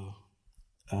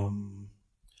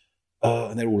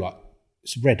 and they're all like,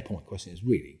 it's a red point question. It's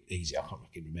really easy. I can't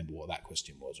fucking remember what that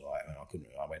question was. Right?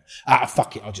 I went,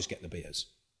 fuck it, I'll just get the beers.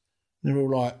 And they're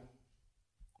all like,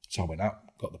 so I went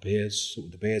up, got the beers,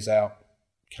 sorted the beers out,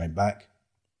 came back.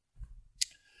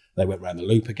 They went round the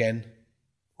loop again.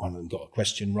 One of them got a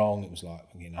question wrong. It was like,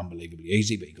 again, unbelievably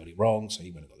easy, but he got it wrong, so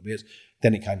he went and got the beers.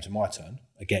 Then it came to my turn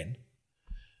again,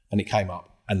 and it came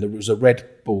up, and there was a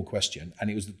red ball question,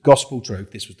 and it was the gospel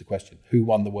truth. This was the question: who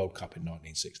won the World Cup in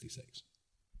 1966?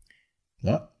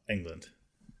 Right? England.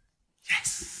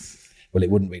 Yes. Well, it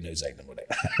wouldn't be New Zealand, would it?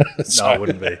 No, it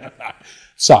wouldn't be.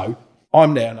 So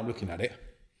I'm there and I'm looking at it,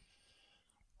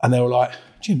 and they were like,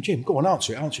 Jim, go on,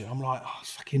 answer it. I'm like,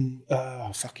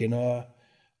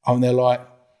 and they're like,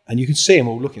 and you can see them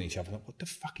all looking at each other, like, what the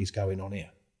fuck is going on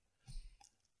here?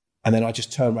 And then I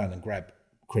just turn around and grab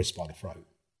Chris by the throat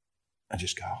and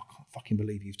just go, I can't fucking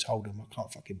believe you've told him. I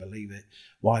can't fucking believe it.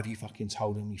 Why have you fucking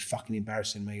told him? You're fucking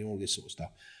embarrassing me and all this sort of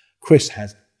stuff. Chris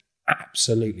has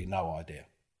absolutely no idea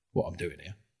what I'm doing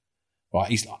here. Right?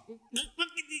 He's like,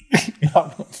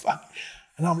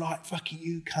 and I'm like, fucking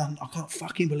you cunt. I can't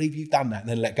fucking believe you've done that. And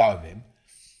then let go of him.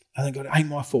 And then go, it ain't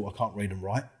my fault I can't read and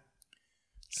write.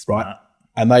 Smart. Right?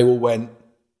 And they all went,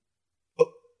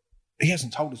 oh, he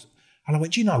hasn't told us. And I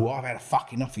went, do you know what? I've had a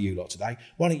fuck enough of you lot today.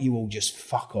 Why don't you all just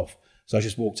fuck off? So I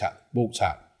just walked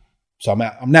out. So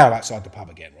I'm now outside the pub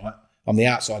again, right? I'm the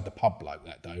outside the pub bloke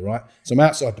that day, right? So I'm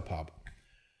outside the pub.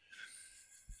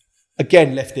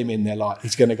 Again, left him in there like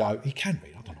he's going to go, he can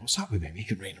read. I don't know what's up with him. He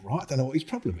can read and write. I don't know what his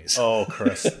problem is. Oh,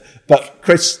 Chris. But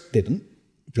Chris didn't.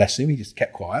 Bless him. He just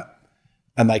kept quiet.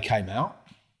 And they came out.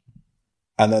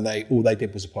 And then all they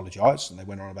did was apologise. And they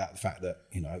went on about the fact that,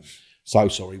 so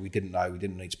sorry, we didn't know. We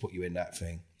didn't need to put you in that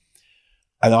thing.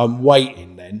 And I'm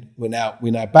waiting then. We're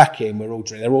now back in. We're all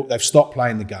drinking. They've stopped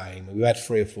playing the game. We've had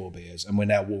 3 or 4 beers. And we're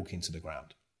now walking to the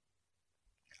ground.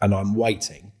 And I'm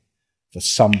waiting for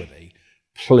somebody,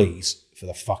 please, for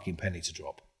the fucking penny to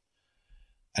drop.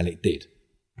 And it did.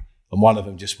 And one of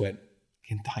them just went,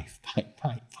 Dave,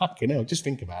 fucking hell, just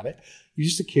think about it. You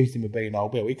just accused him of being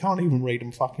old Bill. He can't even read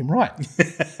and fucking write.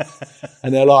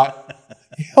 And they're like,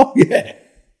 oh, yeah.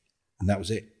 And that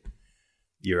was it.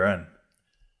 You're in.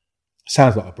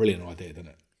 Sounds like a brilliant idea, doesn't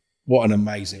it? What an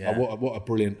amazing, Yeah.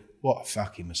 what a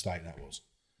fucking mistake that was.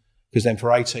 Because then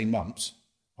for 18 months,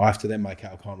 I have to then make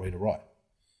out I can't read or write.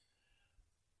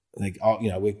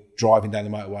 We're driving down the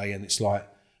motorway and it's like,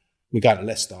 we're going to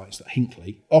Leicester, it's like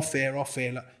Hinckley, off here.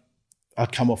 Like,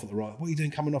 I'd come off at the right, what are you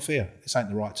doing coming off here? This ain't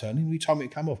the right turn. You told me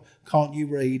to come off. Can't you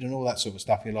read? And all that sort of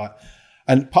stuff. You're like,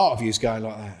 and part of you is going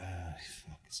like,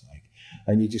 fuck's sake.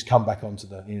 And you just come back onto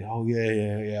the, oh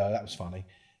yeah, that was funny.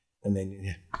 And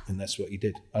then, and that's what you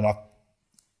did. And I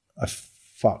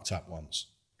fucked up once.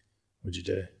 What'd you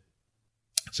do?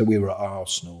 So we were at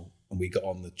Arsenal and we got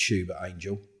on the tube at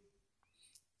Angel.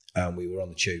 And we were on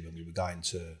the tube and we were going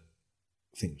to,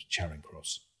 I think it was Charing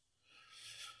Cross.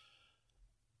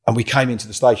 And we came into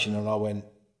the station and I went,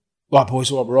 right,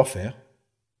 boys, we're off here.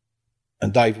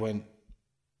 And Dave went,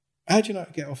 how do you know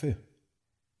to get off here?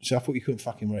 He said, I thought you couldn't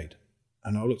fucking read.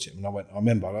 And I looked at him and I went, I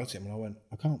looked at him and I went,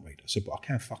 I can't read. I said, but I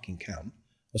can fucking count.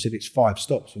 I said, it's 5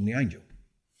 stops from the Angel.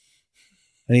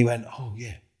 And he went, oh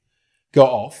yeah.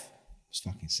 Got off. It was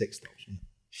fucking 6 stops, wasn't it?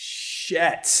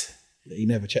 Shit. He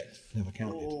never checked, never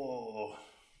counted. Oh.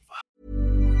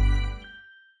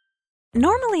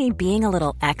 Normally, being a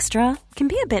little extra can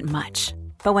be a bit much.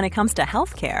 But when it comes to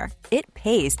healthcare, it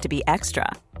pays to be extra.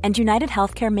 And United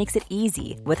Healthcare makes it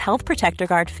easy with Health Protector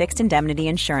Guard fixed indemnity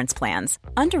insurance plans.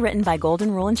 Underwritten by Golden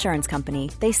Rule Insurance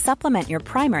Company, they supplement your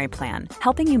primary plan,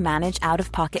 helping you manage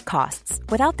out-of-pocket costs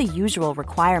without the usual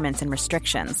requirements and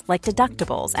restrictions like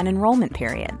deductibles and enrollment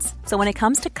periods. So when it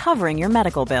comes to covering your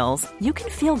medical bills, you can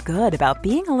feel good about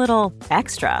being a little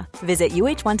extra. Visit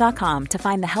uh1.com to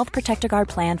find the Health Protector Guard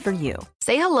plan for you.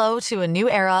 Say hello to a new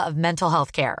era of mental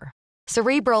health care.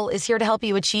 Cerebral is here to help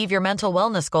you achieve your mental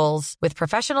wellness goals with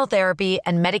professional therapy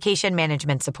and medication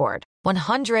management support.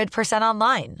 100%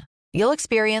 online. You'll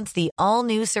experience the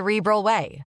all-new Cerebral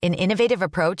Way, an innovative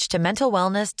approach to mental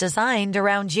wellness designed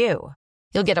around you.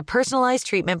 You'll get a personalized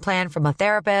treatment plan from a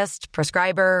therapist,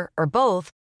 prescriber, or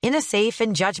both in a safe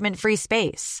and judgment-free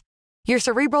space. Your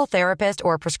Cerebral therapist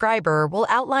or prescriber will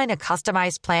outline a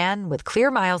customized plan with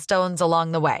clear milestones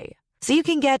along the way, so you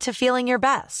can get to feeling your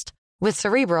best. With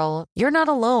Cerebral, you're not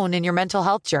alone in your mental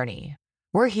health journey.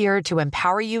 We're here to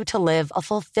empower you to live a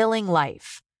fulfilling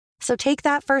life. So take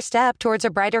that first step towards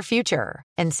a brighter future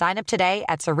and sign up today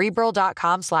at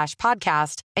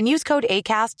Cerebral.com/podcast and use code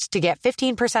ACAST to get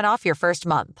 15% off your first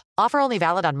month. Offer only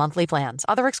valid on monthly plans.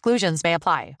 Other exclusions may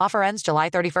apply. Offer ends July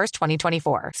 31st,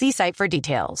 2024. See site for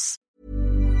details.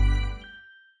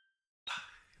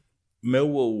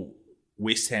 Millwall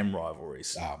West Ham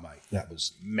rivalries. Oh, mate, that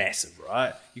was massive,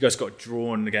 right? You guys got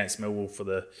drawn against Millwall for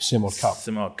the Simod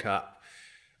Cup.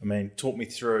 I mean, talk me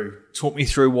through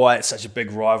why it's such a big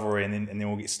rivalry, and then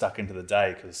we'll get stuck into the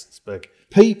day because it's big.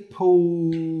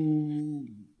 People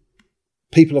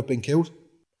have been killed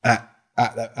at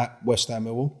West Ham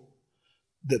Millwall.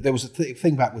 There was a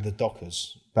thing back with the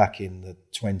Dockers back in the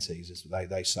 20s, as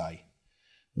they say,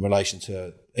 in relation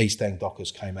to East End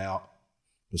Dockers came out,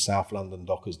 the South London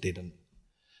Dockers didn't.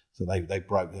 So they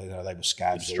broke, they were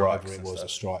scabs or whatever it was, the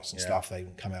strikes and stuff. They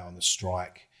didn't come out on the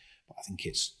strike. But I think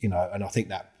it's, and I think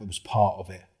that was part of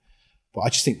it. But I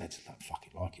just think they just don't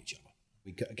fucking like each other.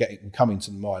 We come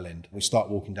into the Mile End. We start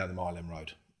walking down the Mile End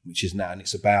Road, which is now, and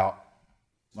it's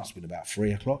must have been about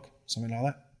 3 o'clock, something like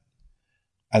that.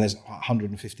 And there's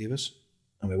 150 of us,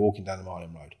 and we're walking down the Mile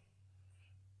End Road.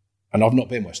 And I've not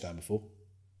been West Ham before.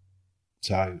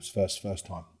 So it's first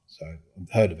time. So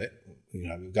I've heard of it. We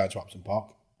were going to Upton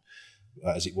Park,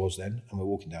 as it was then, and we're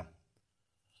walking down.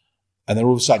 And then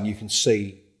all of a sudden you can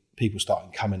see people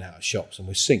starting coming out of shops, and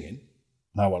we're singing.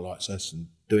 No one likes us, and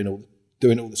doing all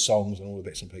the songs and all the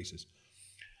bits and pieces.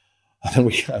 And then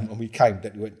we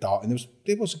went dark, and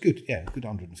there was a good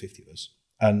 150 of us.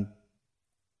 And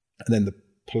then the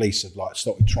police have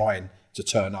started trying to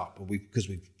turn up, because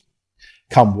we've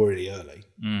come really early.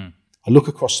 Mm. I look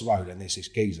across the road, and there's this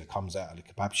geezer comes out of the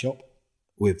kebab shop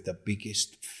with the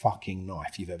biggest fucking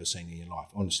knife you've ever seen in your life.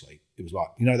 Honestly, it was like,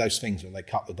 those things when they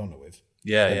cut the doner with?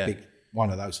 Yeah. Big, one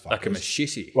of those fuckers. Like a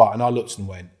machete. Right, and I looked and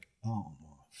went, oh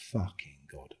my fucking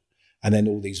God. And then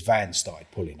all these vans started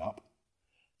pulling up,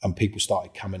 and people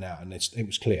started coming out, and it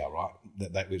was clear, right,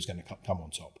 that we was going to come on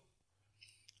top.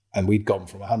 And we'd gone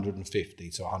from 150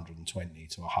 to 120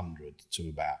 to 100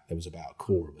 to there was about a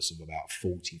core of us of about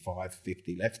 45,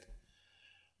 50 left,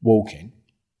 walking.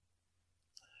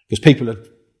 Because people had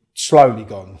slowly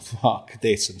gone, fuck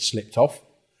this, and slipped off.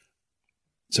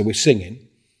 So we're singing.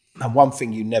 And one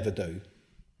thing you never do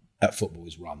at football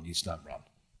is run. You just don't run.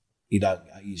 You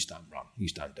just don't run. You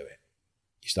just don't do it.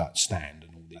 You start to stand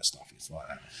and all that stuff. It's like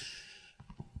that.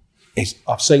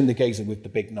 I've seen the geezer with the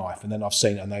big knife, and then I've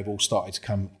seen it, and they've all started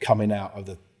to coming out of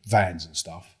the vans and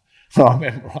stuff. And I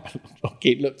remember, I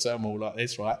looked at them all like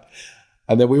this, right?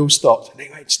 And then we all stopped, and they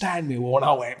went, stand me, and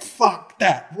I went, fuck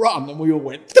that, run. And we all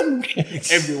went,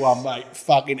 everyone, mate,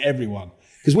 fucking everyone.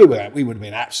 Because we would have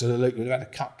been absolutely, we would have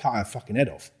had to cut our fucking head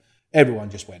off. Everyone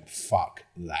just went, fuck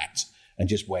that, and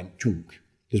just went, chunk.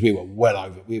 Because we were well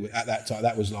over, at that time,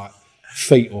 that was like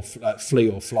flee or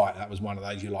flight. That was one of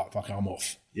those, you're like, fucking, I'm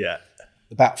off. Yeah.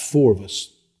 About 4 of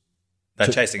us. They're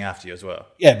chasing after you as well.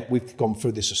 Yeah, but we've gone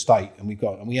through this estate, and we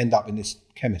end up in this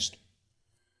chemist.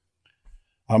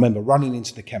 I remember running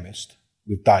into the chemist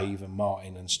with Dave and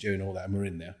Martin and Stu and all that, and we're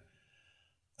in there.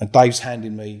 And Dave's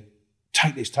handing me,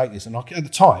 take this. And at the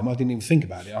time, I didn't even think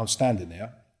about it. I'm standing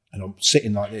there, and I'm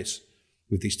sitting like this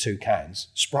with these 2 cans.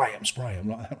 Spray them. I'm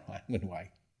like, all right, I'm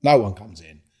away. No one comes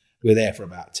in. We're there for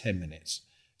about 10 minutes.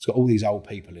 It's got all these old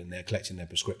people in there collecting their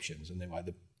prescriptions. And anyway,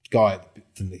 the guy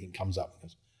comes up and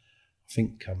goes, I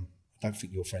don't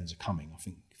think your friends are coming. I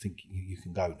think you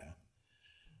can go now.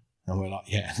 And we're like,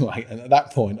 yeah. And at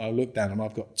that point, I look down and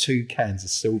I've got 2 cans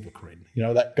of Silvercreen.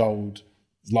 That gold,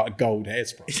 like a gold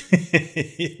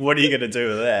hairspray. What are you going to do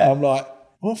with that? I'm like,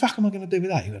 what the fuck am I going to do with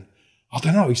that? He went, I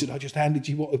don't know. He said, I just handed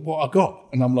you what I got.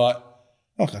 And I'm like,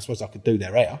 I suppose I could do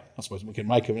their hair. I suppose we could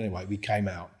make them anyway. We came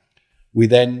out. We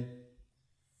then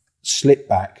slipped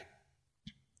back,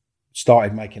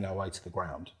 started making our way to the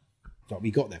ground. Like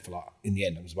we got there for in the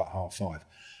end, it was about 5:30.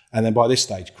 And then by this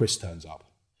stage, Chris turns up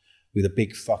with a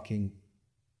big fucking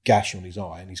gash on his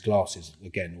eye and his glasses,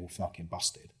 again, all fucking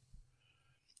busted.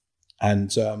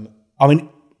 And,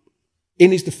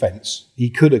 in his defence, he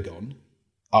could have gone,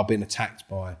 I've been attacked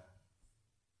by,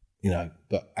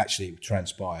 but actually it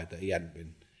transpired that he hadn't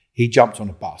been. He jumped on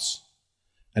a bus,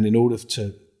 and in order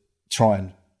to try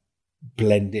and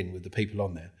blend in with the people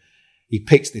on there, he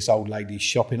picked this old lady's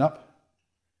shopping up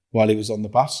while he was on the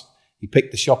bus. He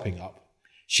picked the shopping up.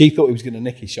 She thought he was going to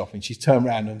nick his shopping. She turned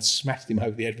around and smashed him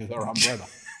over the head with her umbrella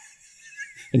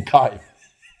and cut him.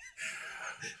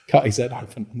 Cut his head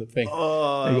open on the thing.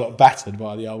 Oh. He got battered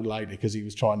by the old lady because he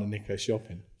was trying to nick her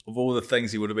shopping. Of all the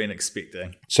things he would have been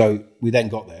expecting. So we then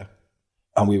got there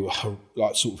and we were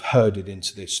sort of herded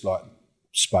into this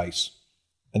space.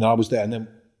 And I was there, and then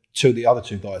the other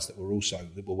two guys that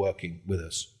were working with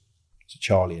us, so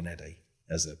Charlie and Eddie,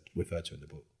 as they're referred to in the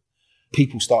book.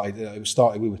 People started,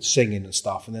 we were singing and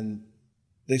stuff, and then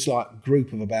this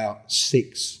group of about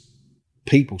 6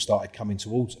 people started coming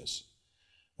towards us.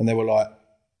 And they were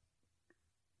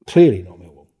clearly not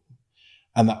Millwall.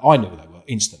 And that I knew they were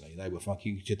instantly. They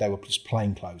were just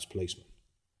plainclothes policemen.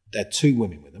 There had 2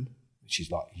 women with them,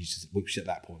 which at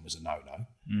that point was a no-no.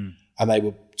 Mm.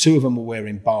 And 2 of them were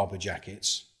wearing barber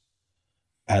jackets.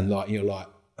 And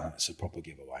it's a proper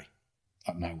giveaway.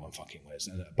 No one fucking wears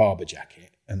a barber jacket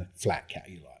and a flat cap.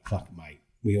 You're like, fuck mate,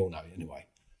 we all know it anyway.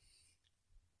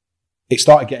 It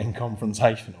started getting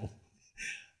confrontational,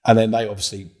 and then they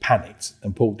obviously panicked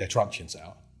and pulled their truncheons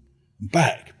out.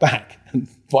 Back. And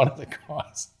one of the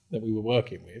guys that we were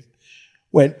working with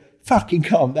went, fucking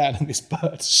calm down, and this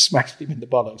bird smashed him in the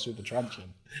bollocks with the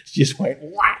truncheon. She just went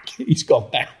whack. He's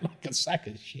gone down like a sack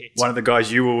of shit. One of the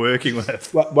guys you were working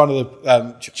with. One of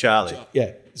the... Charlie.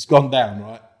 Yeah, it's gone down,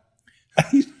 right? And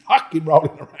he's fucking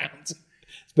rolling around.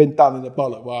 It's been done in the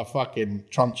bollock by a fucking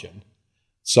truncheon.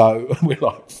 So we're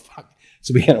like, fuck.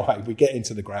 So we get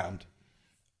into the ground,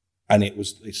 and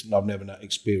I've never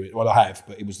experienced, well I have,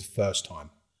 but it was the first time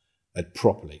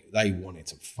they wanted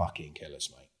to fucking kill us,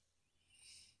 mate.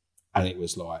 And it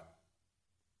was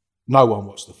no one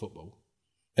watched the football.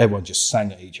 Everyone just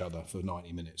sang at each other for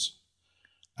 90 minutes.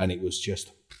 And it was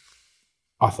just,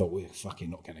 I thought we're fucking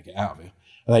not going to get out of here.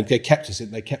 And they kept us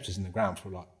in the ground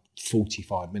for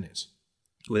 45 minutes.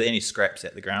 Were there any scraps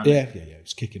at the ground? Yeah. It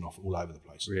was kicking off all over the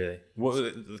place. Really? What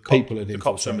were the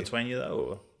cops were in between you though?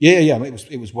 Or? Yeah.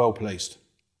 It was well policed.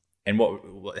 And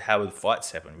how would the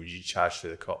fights happen? Would you charge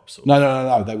through the cops? Or? No.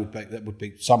 That would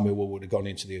be some Millwall would have gone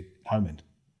into the home end,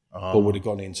 or would have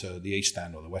gone into the east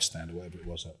stand or the west stand or whatever it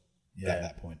was at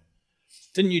that point.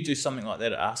 Didn't you do something like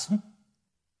that at Arsenal?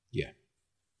 Yeah.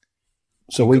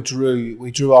 So we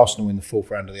drew Arsenal in the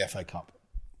 4th round of the FA Cup,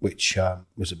 which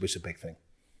was a big thing.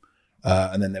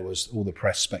 And then there was all the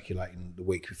press speculating the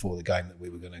week before the game that we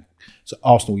were going to... So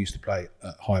Arsenal used to play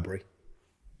at Highbury,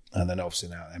 and then obviously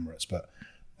now at Emirates.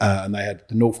 And they had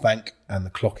the North Bank and the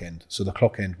Clock End. So the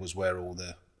Clock End was where all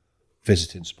the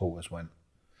visiting supporters went.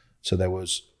 So there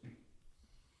was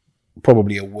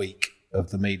probably a week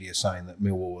of the media saying that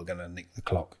Millwall were going to nick the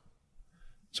clock.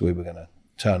 So we were going to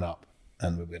turn up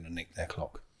and we were going to nick their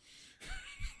clock.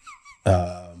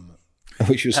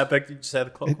 Which was, how big did you say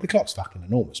the clock? The clock's fucking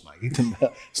enormous, mate.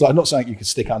 It's not something you could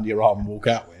stick under your arm and walk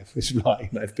out with. It's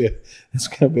it's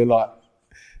going to be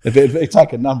it'd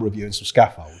take a number of you and some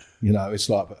scaffold. It's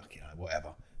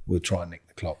whatever. We'll try and nick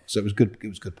the clock. So it was good. It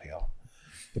was good PR.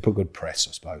 They put good press,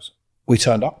 I suppose. We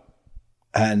turned up,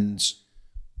 and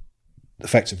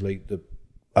effectively,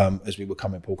 as we were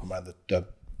coming, walking around,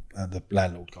 the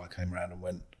landlord guy came around and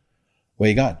went, "Where are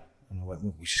you going?" And I went,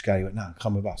 "Well, we should go." He went, "No,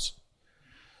 come with us."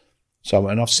 So,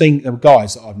 and I've seen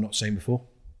guys that I've not seen before.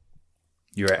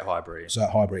 You're at Highbury. So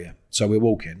at Highbury, yeah. So we're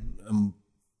walking, and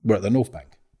we're at the North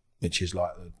Bank, which is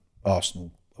like the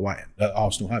Arsenal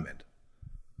Arsenal home end.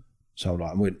 So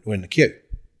we're in the queue.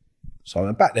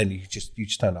 So back then you just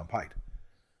turned up and paid.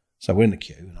 So we're in the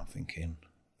queue, and I'm thinking,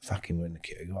 fucking, we're in the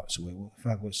queue. Right, so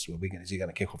is he going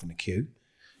to kick off in the queue?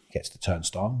 Gets the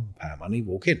turnstile, pay our money,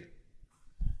 walk in.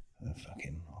 And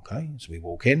fucking okay. So we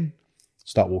walk in.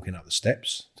 Start walking up the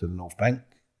steps to the North Bank.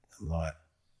 I'm like,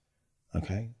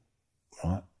 okay,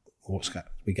 right,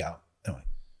 we get up. Anyway,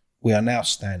 we are now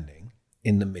standing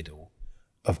in the middle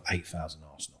of 8,000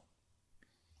 Arsenal.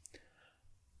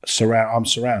 I'm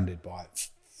surrounded by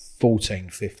 14,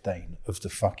 15 of the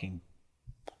fucking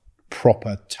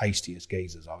proper tastiest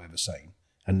geezers I've ever seen.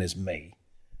 And there's me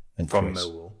and from Chris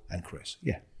Millwall and Chris.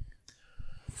 Yeah.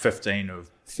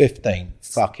 15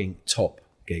 fucking top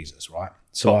geezers, right?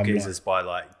 So top geezers by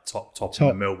like top in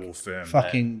the Millwall firm.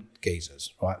 Fucking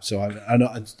geezers, right? So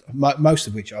most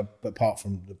of which, apart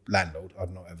from the landlord,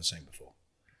 I've not ever seen before.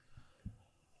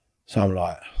 So I'm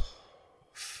like,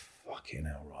 fucking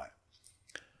hell, right?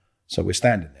 So we're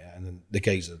standing there, and then the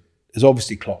geezer has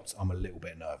obviously clocked I'm a little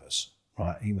bit nervous,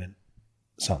 right? He went,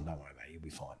 son, don't worry, mate, you'll be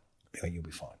fine. I went, you'll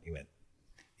be fine.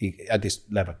 He had this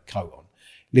leather coat on.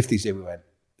 Lifted his ear, we went,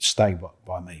 stay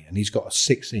by me. And he's got a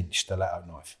 6-inch stiletto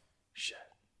knife. Shit.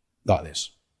 Like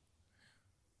this.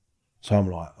 So I'm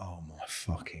like, oh my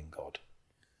fucking God.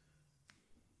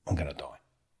 I'm going to die.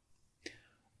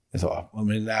 I thought,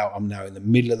 I'm now in the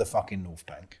middle of the fucking North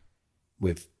Bank,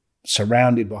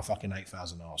 surrounded by fucking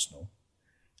 8,000 Arsenal,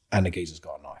 and the geezer's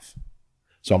got a knife.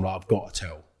 So I'm like, I've got to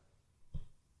tell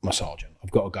my sergeant,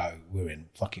 I've got to go, we're in,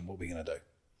 fucking what are we going to do?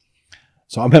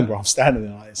 So I remember I'm standing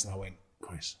there like this, and I went,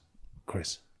 Chris.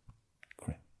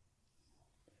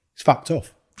 He's fucked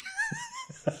off.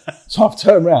 So I've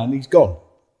turned around, he's gone.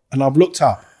 And I've looked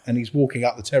up, and he's walking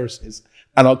up the terraces,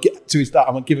 and I'll get to his dad,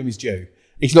 I'm going to give him his due.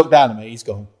 He's looked down at me, he's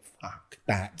gone, fuck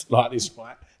that, like this,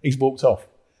 right? He's walked off.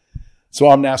 So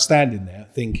I'm now standing there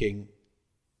thinking,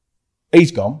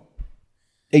 he's gone,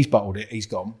 he's bottled it, he's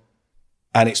gone,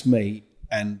 and it's me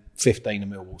and 15 of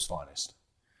Millwall's finest.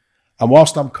 And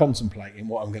whilst I'm contemplating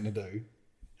what I'm going to do,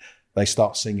 they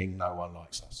start singing No One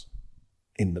Likes Us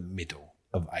in the middle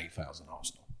of 8,000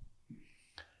 Arsenal.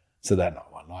 So they're no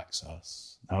one likes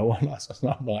us. No one likes us.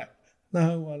 And I'm like,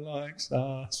 no one likes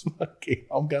us. Fucking,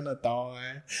 I'm going to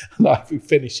die. And if we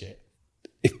finish it,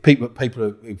 if people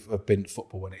who have been to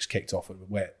football when it's kicked off,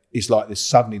 where it's like this,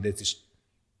 suddenly there's this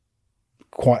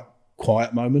quite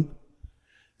quiet moment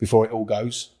before it all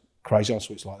goes crazy. I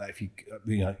swear it's like that if you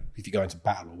go into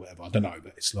battle or whatever. I don't know,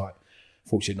 but it's like,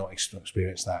 fortunately not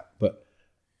experienced that. But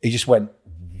it just went,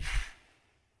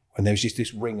 and there was just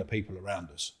this ring of people around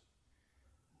us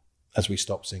as we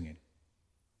stopped singing.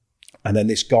 And then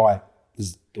this guy,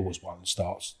 there's always one,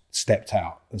 stepped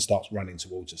out and starts running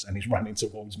towards us, and he's running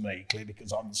towards me, clearly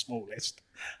because I'm the smallest.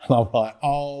 And I'm like,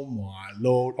 oh my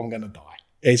Lord, I'm going to die.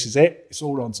 This is it. It's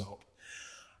all on top.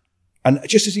 And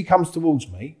just as he comes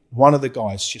towards me, one of the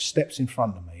guys just steps in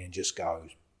front of me and just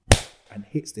goes and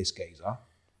hits this geezer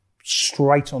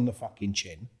straight on the fucking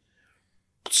chin.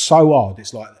 So hard,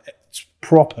 it's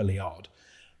properly hard,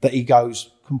 that he goes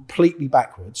completely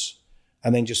backwards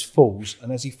and then just falls.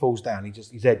 And as he falls down,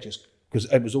 his head just, because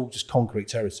it was all just concrete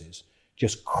terraces,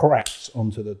 just cracks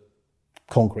onto the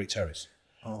concrete terrace.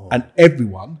 Oh. And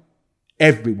everyone,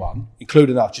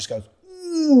 including us, just goes,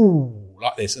 ooh,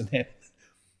 like this. And then,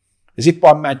 as if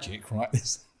by magic, right,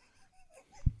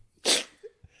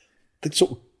 the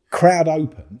sort of crowd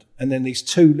opened, and then these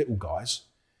two little guys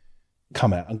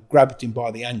come out and grabbed him by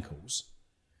the ankles,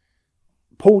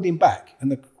 pulled him back,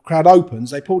 and the crowd opens,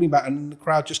 they pulled him back, and the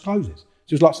crowd just closes.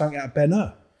 It was like something out of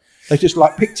Bannon. They just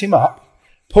picked him up,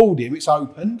 pulled him, it's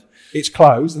opened, it's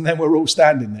closed, and then we're all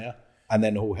standing there, and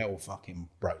then all hell fucking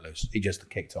broke loose. He just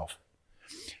kicked off.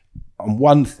 And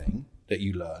one thing that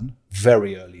you learn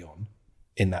very early on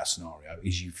in that scenario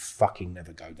is you fucking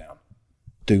never go down.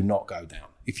 Do not go down.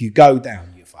 If you go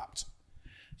down, you're fucked.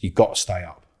 You've got to stay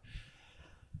up.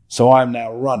 So I'm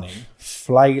now running,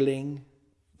 flailing,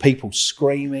 people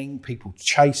screaming, people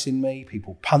chasing me,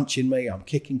 people punching me, I'm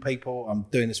kicking people, I'm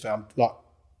doing this, I'm like...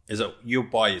 Is it you're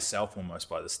by yourself almost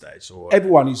by the stage? Or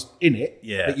everyone is in it,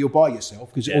 yeah, but you're by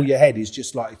yourself because all your head is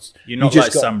just like... You're not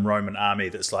like some Roman army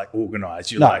that's like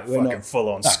organised, you're like fucking not, full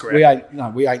on scrap.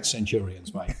 We ain't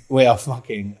centurions, mate. We are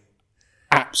fucking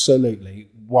absolutely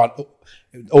one...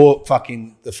 Or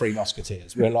fucking the Three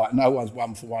Musketeers. We're like, no one's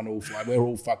one for one, all for... We're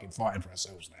all fucking fighting for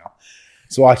ourselves now.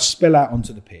 So I spill out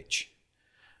onto the pitch.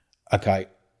 Okay,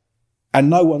 and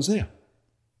no one's there.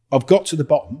 I've got to the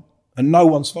bottom and no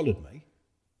one's followed me.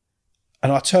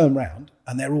 And I turn round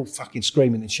and they're all fucking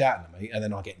screaming and shouting at me, and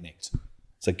then I get nicked.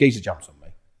 So geezer jumps on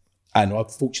me. And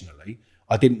unfortunately,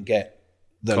 I didn't get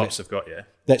the... Cops have got you.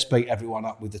 Let's beat everyone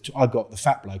up with the... I got the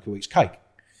fat bloke who eats cake.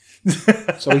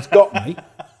 So he's got me,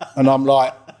 and I'm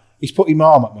like, he's putting my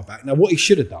arm up my back. Now what he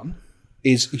should have done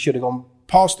is he should have gone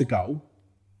past the goal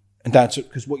and down to,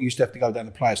 because what you used to have to go down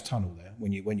the players' tunnel there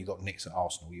when you got nicked at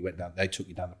Arsenal, you went down. They took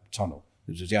you down the tunnel.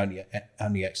 It was the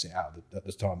only exit out at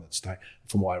the time at the stadium.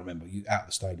 From what I remember, you out of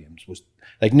the stadiums was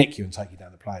they'd nick you and take you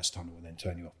down the players' tunnel and then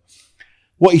turn you off.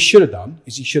 What he should have done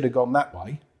is he should have gone that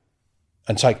way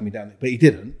and taken me down there, but he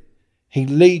didn't. He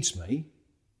leads me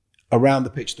around the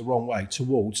pitch the wrong way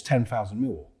towards 10,000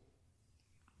 Millwall.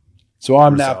 So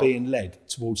I'm now being led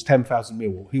towards 10,000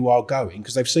 Millwall, who are going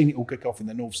because they've seen it all kick off in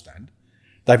the North Stand.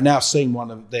 They've now seen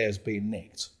one of theirs being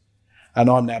nicked. And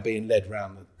I'm now being led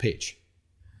round the pitch.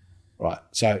 Right.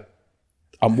 So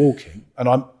I'm walking,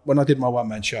 and when I did my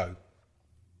one-man show,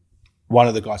 one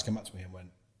of the guys came up to me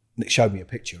and showed me a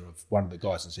picture of one of the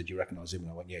guys and said, "You recognise him?"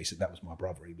 And I went, "Yeah." He said, "That was my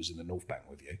brother. He was in the North Bank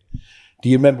with you. Do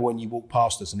you remember when you walked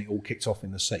past us and it all kicked off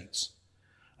in the seats?"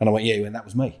 And I went, "Yeah." He went, "That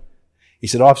was me." He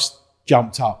said, "I've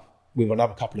jumped up with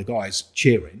another couple of guys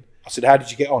cheering." I said, "How did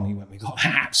you get on?" He went, "We got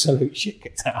absolute shit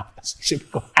kicked out." I said, "We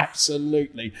got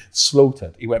absolutely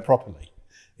slaughtered." He went, "Properly."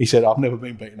 He said, "I've never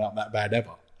been beaten up that bad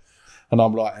ever." And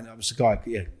I'm like, and I was a guy,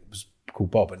 it was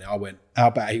called Bob, and I went, "How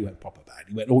bad?" He went, "Proper bad."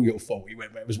 He went, "All your fault." He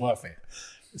went, "It was worth it."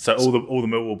 So all the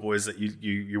Millwall boys that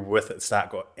you were with at the start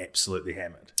got absolutely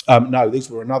hammered. No, these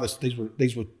were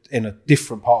in a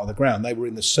different part of the ground. They were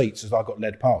in the seats as I got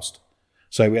led past.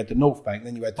 So we had the North Bank,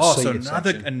 then you had the seated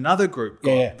section. Another group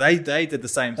got, they did the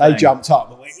same thing. They jumped up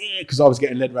and went, yeah, because I was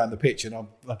getting led around the pitch and I'm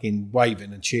fucking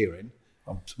waving and cheering.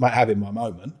 I'm having my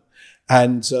moment.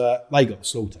 And they got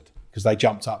slaughtered because they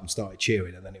jumped up and started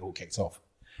cheering and then it all kicked off.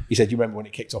 He said, "You remember when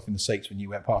it kicked off in the seats when you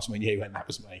went past me?" And yeah, he went, "That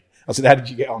was me." I said, "How did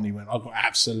you get on?" He went, "I got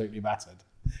absolutely battered."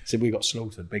 He said, "We got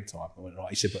slaughtered big time." I went, "Right."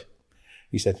 He said,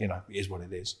 "It is what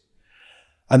it is."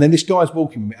 And then this guy's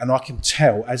walking with me, and I can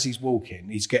tell as he's walking,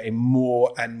 he's getting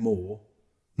more and more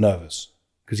nervous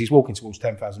because he's walking towards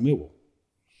 10,000 Millwall.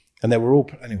 And they were all,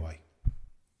 anyway,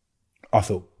 I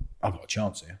thought, I've got a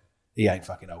chance here. He ain't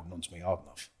fucking holding on to me hard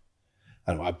enough.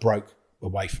 And I broke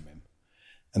away from him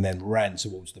and then ran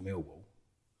towards the Millwall.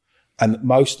 And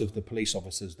most of the police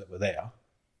officers that were there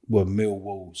were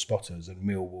Millwall spotters and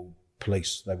Millwall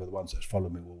police. They were the ones that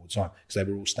followed Millwall all the time because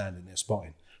they were all standing there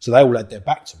spotting. So they all had their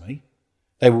back to me.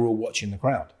 They were all watching the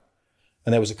crowd.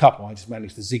 And there was a couple, I just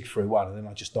managed to zig through one and then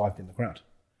I just dived in the crowd.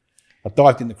 I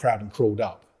dived in the crowd and crawled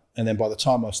up. And then by the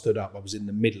time I stood up, I was in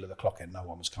the middle of the clock and no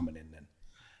one was coming in then.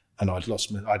 And I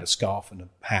had a scarf and a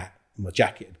hat and my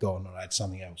jacket had gone and I had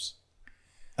something else.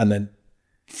 And then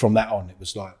from that on, it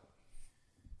was like,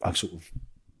 I sort of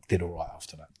did all right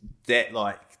after that.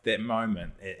 That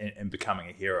moment in becoming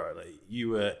a hero, you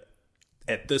were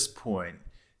at this point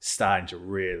starting to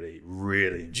really,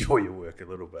 really enjoy your work a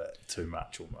little bit too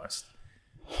much almost.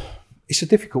 It's a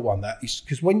difficult one, that is,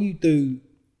 because when you do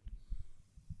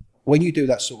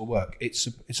that sort of work, it's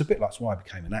a bit like why I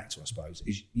became an actor, I suppose.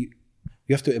 Is you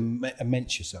have to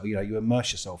immerse yourself. You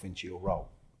immerse yourself into your role.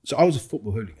 So I was a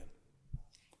football hooligan.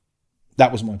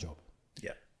 That was my job.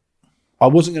 Yeah. I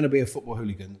wasn't going to be a football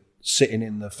hooligan sitting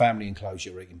in the family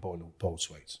enclosure eating boiled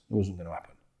sweets. It wasn't going to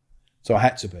happen. So I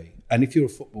had to be. And if you're a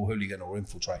football hooligan or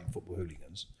infiltrating football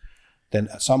hooligans, then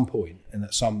at some point and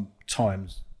at some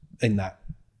times in that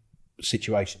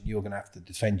situation, you're going to have to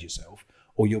defend yourself,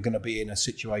 or you're going to be in a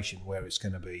situation where it's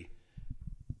going to be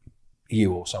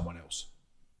you or someone else.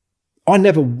 I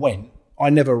never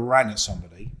ran at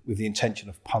somebody with the intention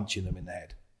of punching them in the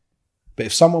head. But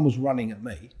if someone was running at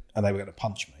me and they were going to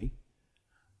punch me,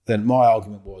 then my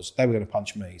argument was they were going to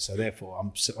punch me, so therefore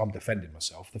I'm defending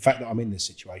myself. The fact that I'm in this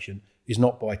situation is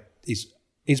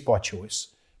by choice,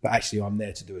 but actually I'm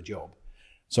there to do a job.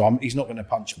 So he's not going to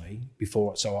punch me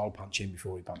so I'll punch him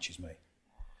before he punches me.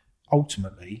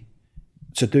 Ultimately,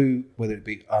 to do, whether it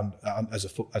be as a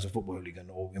football hooligan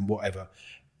or in whatever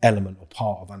element or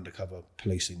part of undercover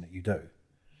policing that you do,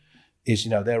 is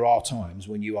there are times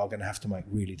when you are going to have to make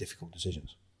really difficult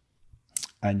decisions,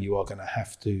 and you are going to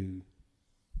have to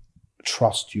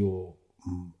trust your,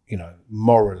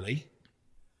 morally,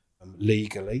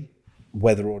 legally,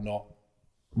 whether or not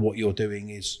what you're doing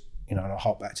is, and I'll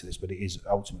hark back to this, but it is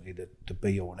ultimately the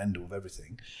be-all and end-all of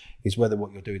everything, is whether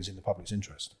what you're doing is in the public's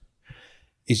interest.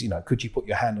 Could you put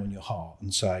your hand on your heart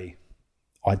and say,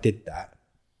 I did that,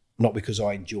 not because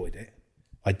I enjoyed it,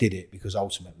 I did it because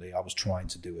ultimately I was trying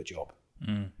to do a job.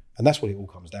 Mm. And that's what it all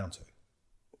comes down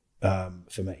to,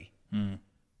 for me. Mm.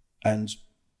 And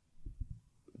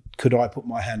could I put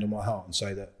my hand on my heart and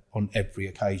say that on every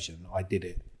occasion I did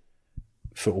it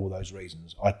for all those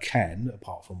reasons? I can,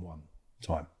 apart from one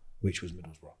time, which was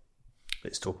Middlesbrough.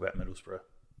 Let's talk about Middlesbrough.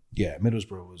 Yeah,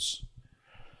 Middlesbrough was...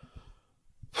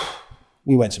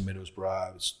 We went to Middlesbrough.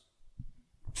 It was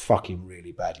fucking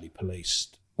really badly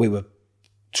policed. We were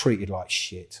treated like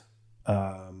shit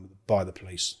by the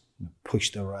police.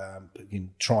 Pushed around,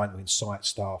 trying to incite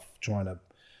staff, trying to...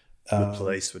 the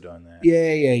police were doing that.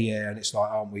 Yeah. And it's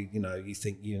like, aren't we, you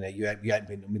think, you ain't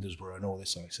been to Middlesbrough and all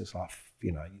this. So it's like,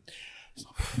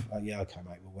 yeah, okay,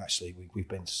 mate. Well, actually, we've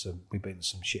been to some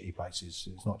shitty places.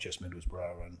 It's not just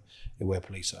Middlesbrough, and where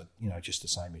police are, just the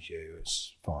same as you.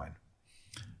 It's fine.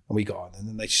 And we got on, and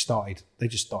then they just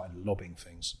started lobbing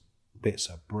things, bits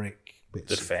of brick,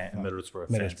 bits of Middlesbrough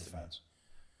fans.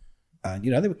 And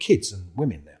there were kids and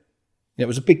women there. It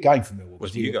was a big game for Millwall.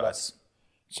 With you guys?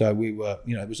 So we were,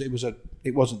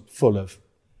 it wasn't full of,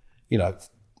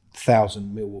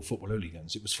 1,000 Millwall football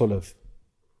hooligans. It was full of,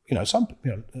 some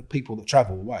people that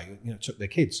travel away, took their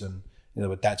kids, and there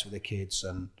were dads with their kids,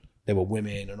 and there were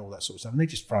women and all that sort of stuff, and they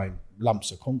just throwing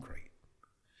lumps of concrete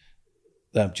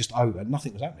just over.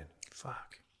 Nothing was happening.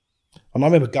 Fuck. And I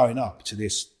remember going up to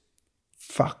this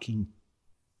fucking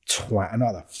twat,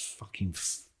 another fucking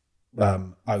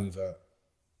over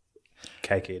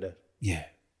cake eater. Yeah.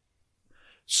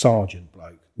 Sergeant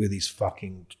bloke with his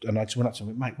fucking, and I just went up to him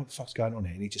and went, mate, what the fuck's going on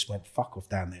here? And he just went, fuck off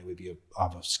down there with your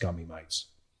other scummy mates.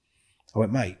 I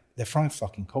went, mate, they're throwing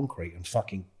fucking concrete and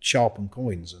fucking sharpened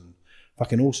coins and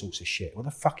fucking all sorts of shit. What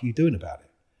the fuck are you doing about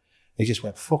it? He just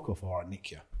went, fuck off or I'll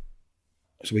nick you.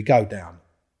 So we go down,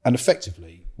 and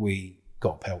effectively we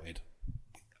got pelted,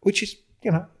 which is,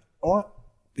 all right.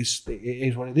 It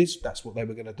is what it is. That's what they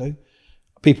were going to do.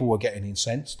 People were getting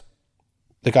incensed.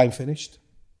 The game finished.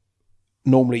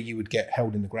 Normally you would get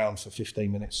held in the ground for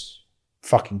 15 minutes,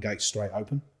 fucking gates straight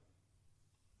open.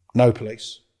 No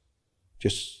police.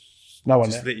 Just no one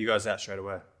there. Just let you guys out straight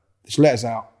away. Just let us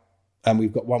out, and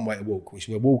we've got one way to walk, which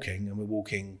we're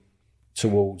walking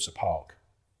towards a park.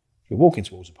 We're walking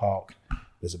towards a park.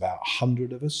 There's about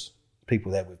 100 of us.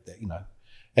 People there with,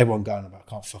 everyone going about, I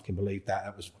can't fucking believe that.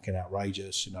 That was fucking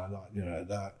outrageous,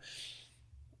 that.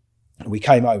 And we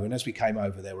came over, and as we came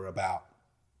over, there were about,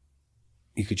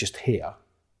 you could just hear,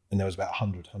 and there was about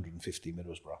 100, 150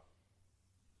 Middlesbrough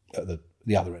at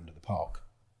the other end of the park.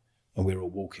 And we were all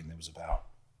walking. There was about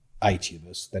 80 of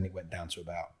us. Then it went down to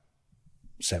about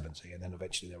 70. And then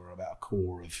eventually there were about a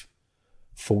core of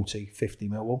 40, 50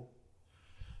 Millwall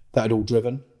that had all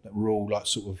driven, that were all like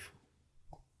sort of,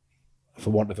 for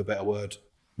want of a better word,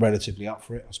 relatively up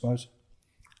for it, I suppose.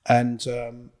 And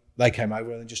they came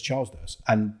over and just charged us.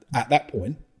 And at that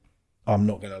point, I'm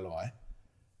not going to lie,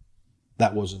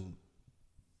 that wasn't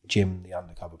Jim, the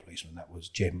undercover policeman. That was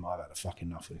Jim, I've had a fucking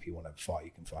enough, and if you want to have a fight,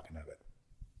 you can fucking have it.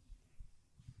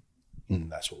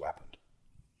 And that's what happened.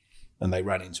 And they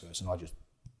ran into us, and I just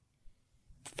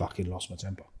fucking lost my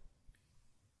temper.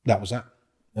 That was that.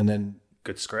 And then...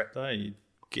 Good scrap, though? You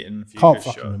getting a few can't good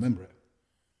fucking shots. remember it.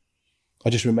 I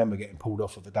just remember getting pulled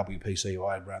off of a WPC who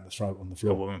I had round the throat on the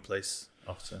floor. A woman police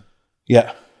officer.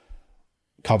 Yeah.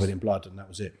 Covered in blood, and that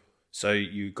was it. So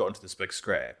you got into this big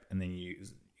scrap, and then you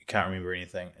can't remember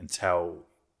anything until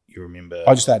you remember...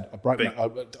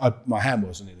 my hand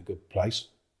wasn't in a good place.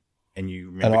 And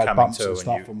you remember and I coming bumped to... some and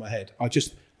stuff you, on my head. I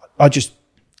just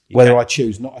whether I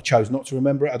chose not to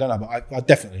remember it, I don't know, but I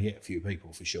definitely hit a few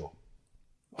people for sure.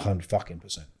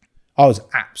 100%. I was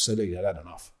absolutely, I'd had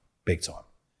enough, big time.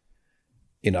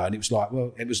 And it was like,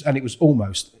 it was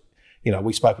almost,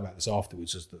 we spoke about this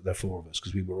afterwards as the four of us,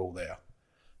 because we were all there,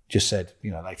 just said,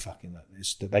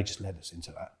 they just led us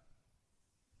into that,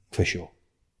 for sure.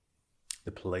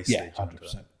 The police? Yeah,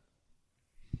 100%.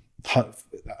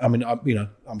 I mean,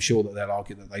 I'm sure that they'll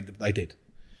argue that they did.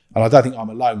 And I don't think I'm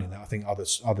alone in that. I think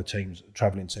other teams,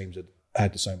 travelling teams,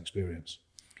 had the same experience.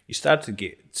 You started to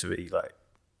get to be like,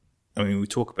 we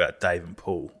talk about Dave and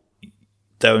Paul.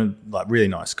 They were like really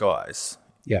nice guys.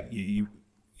 Yeah. You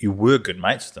were good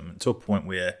mates with them, to a point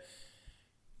where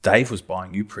Dave was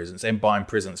buying you presents and buying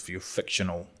presents for your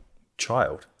fictional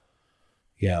child.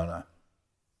 Yeah, I know.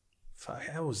 Fuck,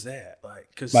 how was that?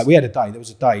 Because we had a day. There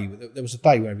was a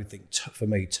day where everything for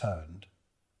me turned.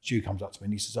 Stu comes up to me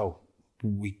and he says, "Oh,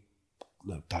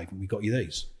 look, Dave, we got you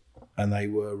these," and they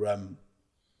were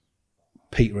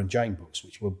Peter and Jane books,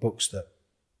 which were books that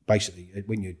basically,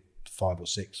 when you're 5 or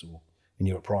 6 or when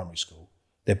you're at primary school,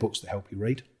 they're books that help you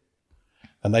read.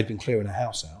 And they'd been clearing a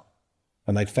house out,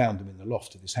 and they'd found them in the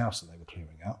loft of this house that they were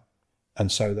clearing out,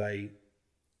 and so they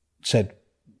said,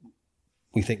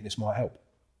 "We think this might help."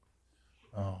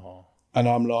 Oh. And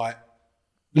I'm like,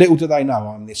 little do they know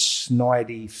I'm this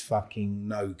snidey fucking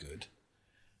no good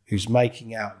who's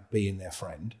making out being their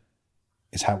friend,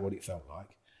 is what it felt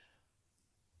like,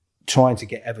 trying to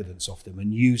get evidence off them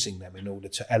and using them in order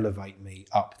to elevate me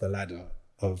up the ladder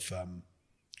of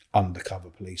undercover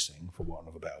policing, for want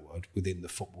of a better word, within the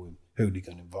football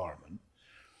hooligan environment.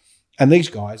 And these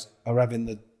guys are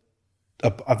having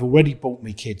I've already bought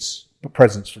me kids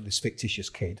presents for this fictitious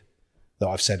kid that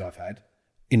I've said I've had,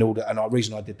 and the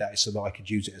reason I did that is so that I could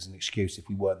use it as an excuse if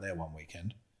we weren't there one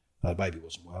weekend. The baby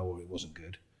wasn't well or it wasn't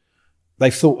good.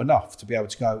 They've thought enough to be able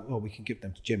to go, we can give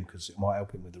them to Jim because it might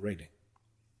help him with the reading.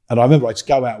 And I remember I'd just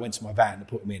go out, went to my van and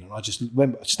put them in, and I just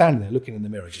remember standing there looking in the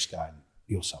mirror just going,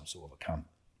 "You're some sort of a cunt.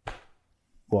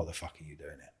 What the fuck are you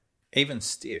doing here?" Even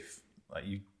Steph,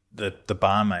 the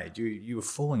barmaid, you were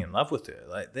falling in love with her.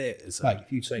 Like that is. Mate,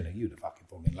 if you'd seen her, you'd have fucking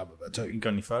fallen in love with her too. You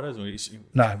got any photos?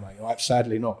 No, mate. I've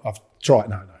sadly not. I've tried.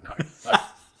 No.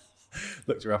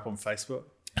 Looked her up on Facebook.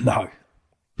 No.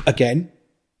 Again,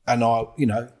 and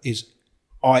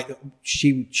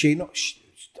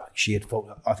she had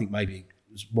thought. I think maybe it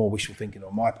was more wishful thinking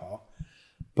on my part,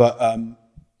 but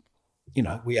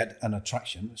we had an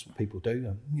attraction. That's what people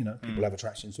do. People have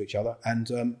attractions to each other,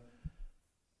 and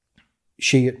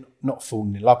she had not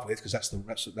fallen in love with, because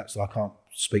that's I can't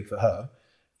speak for her.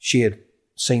 She had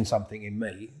seen something in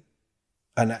me,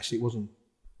 and actually it wasn't.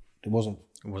 It wasn't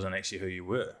actually who you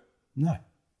were. No.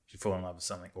 She'd fallen in love with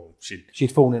something, or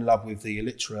she'd fallen in love with the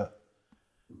illiterate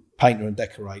painter and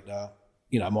decorator.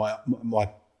 My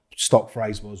stock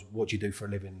phrase was, "What do you do for a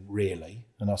living, really?"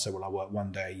 And I said, "Well, I work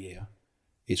 1 day a year.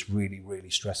 It's really, really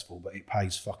stressful, but it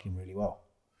pays fucking really well."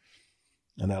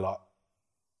 And they're like,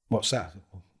 "What's that?"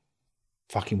 Well,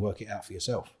 fucking work it out for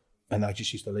yourself. And they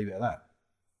just used to leave it at that.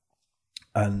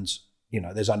 And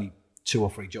there's only 2 or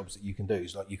 3 jobs that you can do.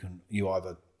 It's like you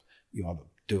either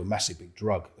do a massive big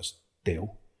drug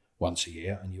deal once a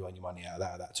year and you earn your money out of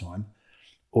that at that time,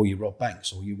 or you rob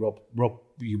banks, or you rob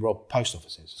post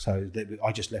offices. So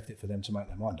I just left it for them to make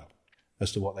their mind up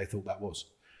as to what they thought that was.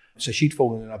 So she'd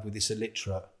fallen in love with this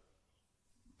illiterate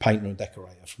painter and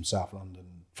decorator from South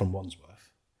London, from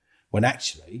Wandsworth, when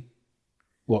actually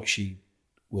what she'd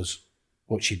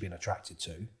been attracted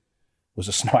to was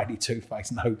a snidey,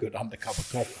 two-faced, no good undercover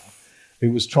copper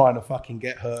who was trying to fucking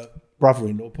get her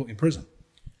brother-in-law put in prison.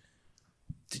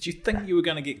 Did you think you were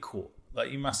going to get caught?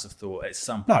 Like, you must have thought at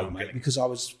some point. No, mate, because I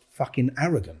was fucking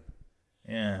arrogant.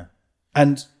 Yeah.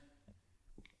 And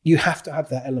you have to have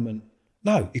that element.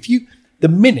 No, the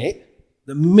minute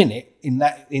in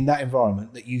that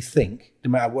environment that you think,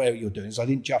 no matter where you're doing, so I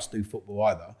didn't just do football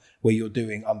either, where you're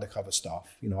doing undercover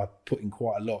stuff. I put in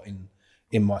quite a lot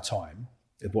in my time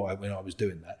when I was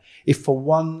doing that. If for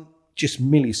one just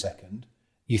millisecond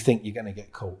you think you're going to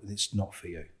get caught, it's not for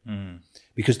you.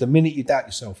 Because the minute you doubt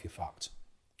yourself, you're fucked.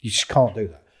 You just can't do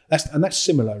that. That's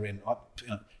similar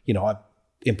I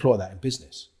employ that in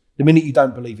business. The minute you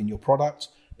don't believe in your product,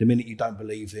 the minute you don't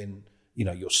believe in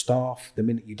your staff, the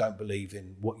minute you don't believe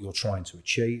in what you're trying to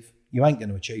achieve, you ain't going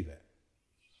to achieve it.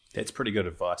 That's pretty good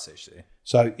advice, actually.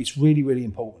 So it's really, really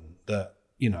important that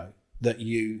that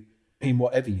you, in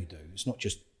whatever you do, it's not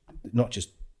just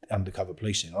undercover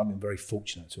policing. I've been very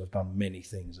fortunate to have done many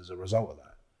things as a result of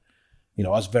that. I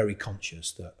was very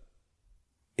conscious that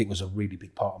it was a really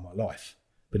big part of my life,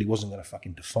 but it wasn't going to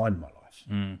fucking define my life.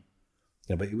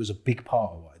 But it was a big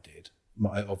part of what I did,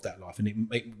 of that life, and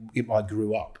I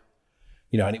grew up.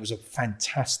 And it was a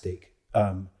fantastic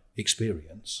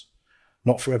experience,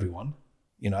 not for everyone,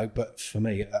 but for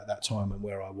me at that time and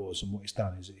where I was and what it's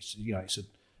done is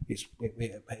it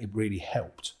really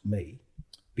helped me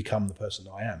become the person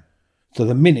that I am. So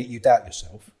the minute you doubt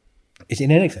yourself, it's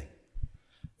in anything,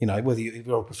 whether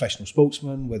you're a professional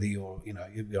sportsman, whether you're an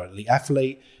elite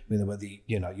athlete, whether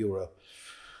you're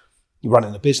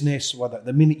running a business,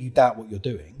 the minute you doubt what you're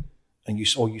doing and you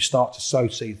start to sow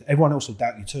seeds, everyone else will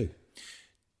doubt you too.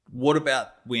 What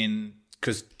about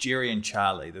because Jerry and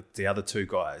Charlie, the other 2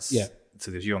 guys,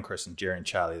 so there's you and Chris and Jerry and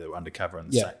Charlie that were undercover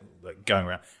and going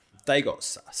around, they got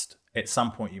sussed. At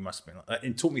some point you must have been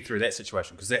and talk me through that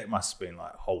situation, because that must have been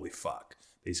like, holy fuck,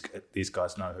 these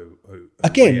guys know who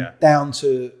again, down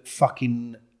to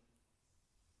fucking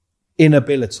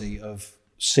inability of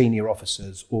senior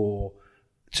officers or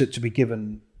to be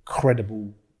given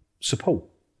credible support.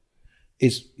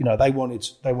 Is they wanted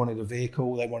a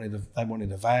vehicle, they wanted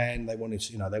a van, they wanted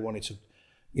to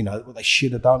what they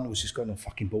should have done was just gone and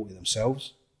fucking bought it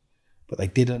themselves, but they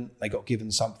didn't. They got given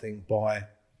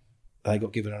they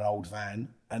got given an old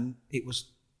van, and it was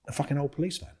a fucking old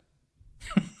police van.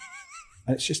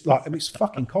 And it's just like, it's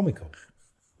fucking comical.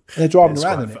 And they're driving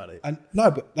around in it, and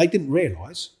no, but they didn't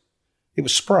realise it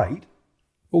was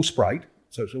all sprayed,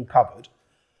 so it's all covered.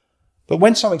 But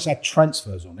when something's had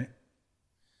transfers on it,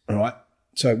 all right.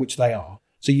 So, which they are.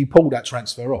 So you pull that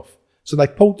transfer off. So they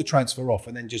pulled the transfer off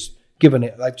and then just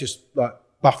they've just like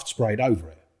buffed sprayed over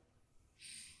it.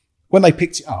 When they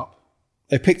picked it up,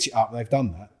 and they've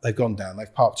done that. They've gone down,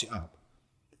 they've parked it up.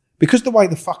 Because the way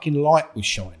the fucking light was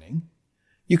shining,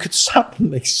 you could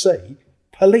suddenly see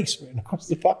police written across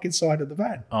the fucking side of the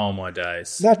van. Oh my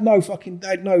days. They had no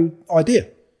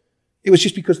idea. It was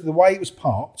just because of the way it was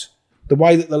parked, the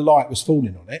way that the light was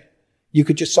falling on it, you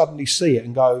could just suddenly see it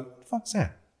and go, what the fuck's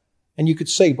that? And you could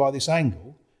see by this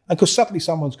angle, and because suddenly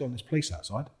someone's gone, there's police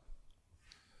outside.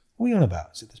 What are you on about? I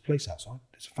said, there's police outside.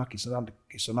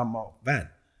 It's an unmarked van.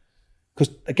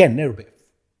 Because again, they're a bit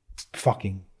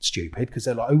fucking stupid because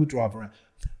they're like, who would drive around?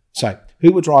 So,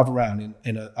 who would drive around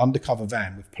in an undercover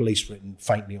van with police written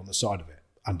faintly on the side of it?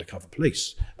 Undercover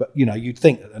police. But, you'd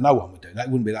think that no one would do that.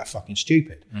 It wouldn't be that fucking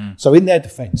stupid. So, in their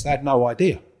defence, they had no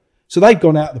idea. So, they'd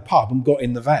gone out of the pub and got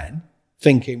in the van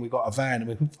thinking we've got a van and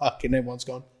we're fucking, everyone's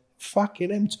gone, fucking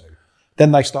them two.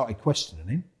 Then they started questioning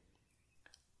him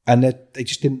and they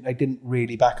didn't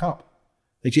really back up.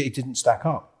 It didn't stack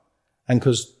up. And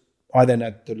because I then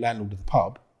had the landlord of the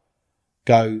pub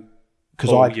go,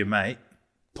 your mate.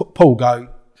 Paul go,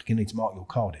 you need to mark your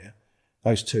card here.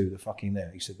 Those two, they're fucking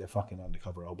there. He said, they're fucking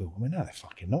undercover old Bill. I went, no, they're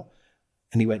fucking not.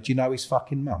 And he went, do you know his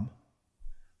fucking mum?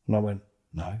 And I went,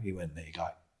 no. He went, there you go.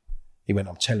 He went,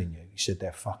 I'm telling you. He said,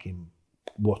 they're fucking,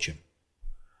 watch them.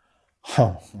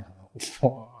 Oh,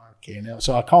 fucking hell.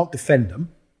 So I can't defend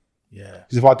them. Yeah.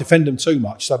 Because if I defend them too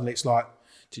much, suddenly it's like...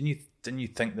 Didn't you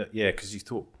think that, because you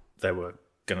thought they were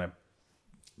going to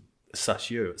suss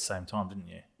you at the same time, didn't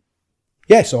you?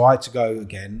 Yeah, so I had to go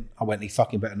again. I went, he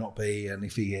fucking better not be. And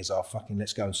if he is,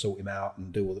 let's go and sort him out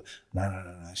and do all the... No.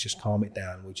 Let's just calm it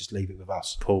down. We'll just leave it with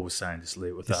us. Paul was saying, just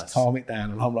leave it with us. Just calm it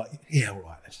down. And I'm like, yeah, all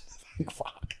right.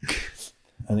 Fuck.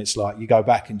 And it's like, you go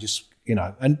back and just,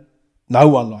 and no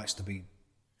one likes to be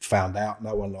found out.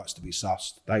 No one likes to be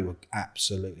sussed. They were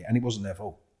absolutely... And it wasn't their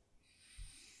fault.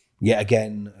 Yet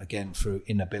again, through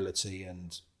inability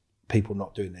and people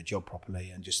not doing their job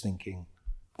properly and just thinking...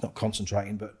 Not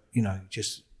concentrating, but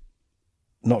just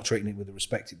not treating it with the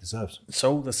respect it deserves.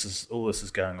 So all this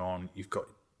is going on. You've got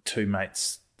two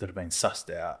mates that have been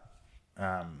sussed out.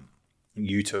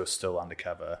 You two are still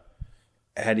undercover.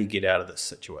 How do you get out of this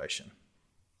situation?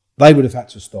 They would have had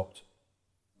to have stopped.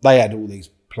 They had all these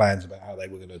plans about how they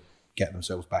were going to get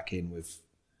themselves back in with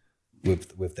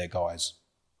their guys,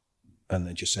 and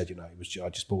they just said, I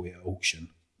just bought it at auction.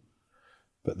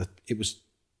 But it was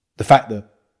the fact that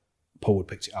Paul had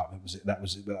picked it up. That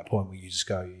was at that point where you just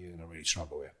go, you're going to really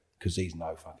struggle here because he's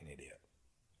no fucking idiot.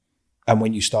 And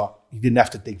when you start, you didn't have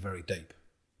to dig very deep.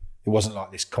 It wasn't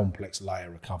like this complex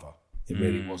layer of cover. It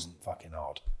really wasn't fucking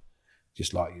hard.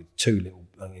 Just like you too little,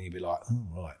 and you'd be like, oh,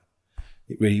 right.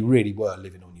 It really, really were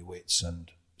living on your wits.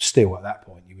 And still at that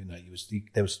point,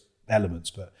 there was elements,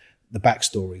 but the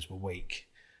backstories were weak.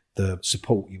 The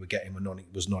support you were getting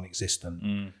was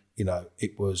non-existent.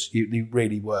 It was, you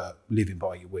really were living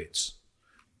by your wits.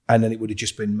 And then it would have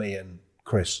just been me and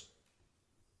Chris.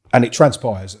 And it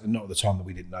transpires, not at the time that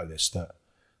we didn't know this, that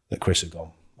Chris had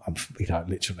gone.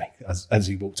 Literally, as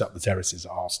he walked up the terraces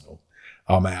at Arsenal,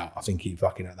 I'm out. I think he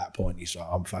fucking, at that point, he's like,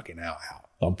 I'm fucking out.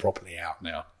 I'm properly out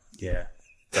now. Yeah,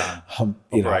 done.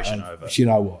 Operation over. You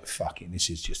know what? Fucking, this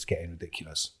is just getting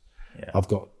ridiculous. Yeah. I've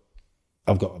got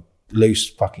a loose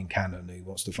fucking cannon who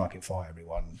wants to fucking fight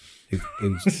everyone.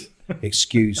 His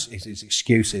excuses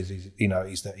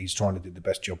is that he's trying to do the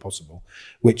best job possible,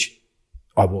 which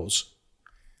I was,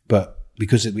 but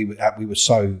because we were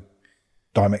so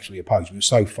diametrically opposed, we were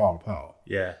so far apart.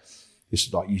 Yeah,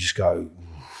 it's like you just go.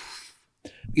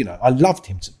 I loved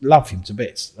him to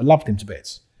bits. I loved him to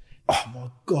bits. Oh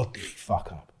my God, did he fuck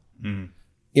up?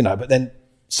 But then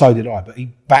so did I. But he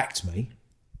backed me.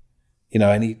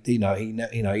 And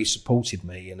he supported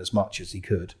me in as much as he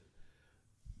could.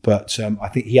 But I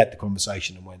think he had the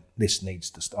conversation and went, this needs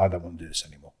to I don't want to do this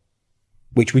anymore.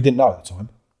 Which we didn't know at the time.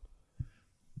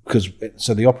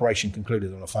 So the operation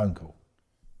concluded on a phone call.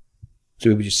 So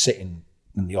we were just sitting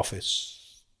in the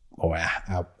office or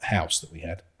our house that we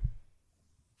had.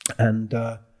 And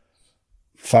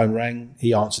phone rang,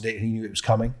 he answered it, and he knew it was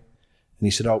coming. And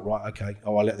he said, oh, right, okay.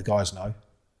 Oh, I'll let the guys know.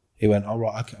 He went, oh,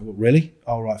 right, okay. Well, really?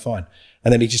 Oh, right, fine.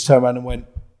 And then he just turned around and went,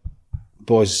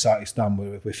 boys, it's done.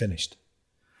 We're finished.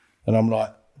 And I'm like,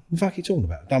 what the fuck are you talking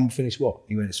about? Done, finished what?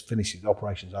 He went, it's finished. The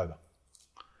operation's over.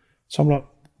 So I'm like,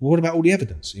 well, what about all the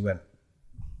evidence? He went,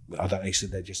 I don't know. He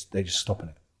said they're just stopping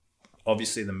it.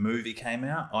 Obviously, the movie came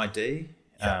out, ID,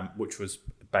 which was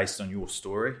based on your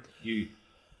story.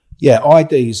 Yeah,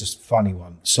 ID is a funny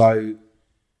one. So,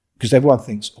 because everyone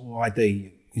thinks,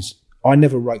 ID is... I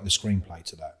never wrote the screenplay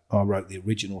to that. I wrote the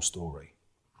original story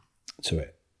to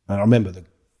it. And I remember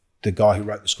the guy who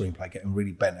wrote the screenplay getting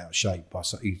really bent out of shape by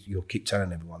you'll keep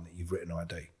telling everyone that you've written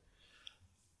ID.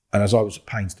 And as I was at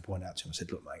pains to point out to him, I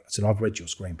said, look, mate, I've read your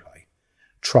screenplay.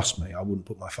 Trust me, I wouldn't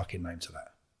put my fucking name to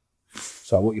that.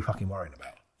 So what are you fucking worrying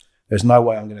about? There's no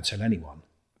way I'm going to tell anyone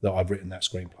that I've written that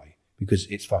screenplay because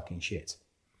it's fucking shit.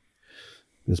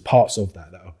 There's parts of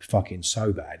that are fucking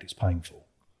so bad, it's painful.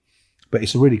 But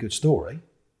it's a really good story.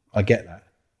 I get that.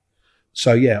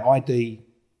 So yeah, ID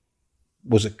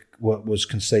was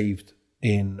conceived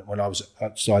in when I was.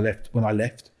 So I left. When I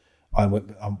left, I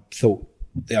thought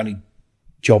the only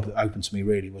job that opened to me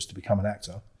really was to become an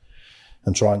actor.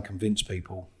 and try and convince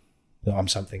people that I'm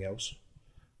something else.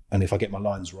 And if I get my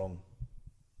lines wrong,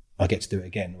 I get to do it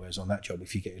again. Whereas on that job,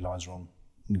 if you get your lines wrong,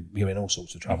 you're in all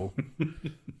sorts of trouble.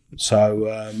 So,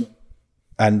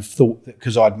 and thought that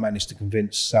because I'd managed to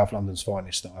convince South London's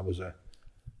Finest that I was a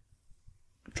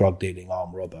drug-dealing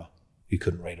armed robber who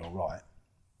couldn't read or write,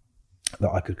 that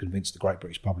I could convince the great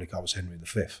British public I was Henry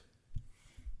V.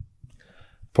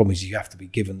 Problem is, you have to be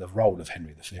given the role of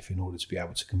Henry V in order to be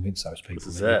able to convince those people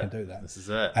that you can do that. This is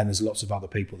it. And there's lots of other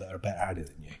people that are better at it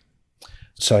than you.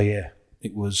 So yeah,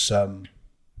 it was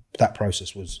that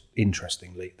process was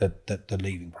interestingly the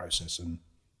leaving process and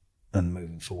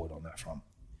moving forward on that front.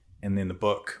 And then the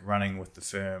book, Running with the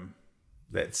Firm,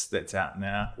 that's out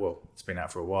now. Well, it's been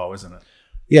out for a while, isn't it?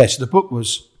 Yeah, so the book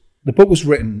was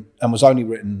written and was only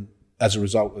written as a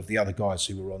result of the other guys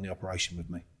who were on the operation with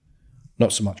me.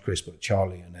 Not so much Chris, but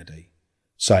Charlie and Eddie,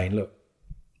 saying, look,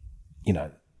 you know,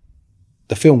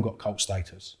 the film got cult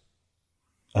status.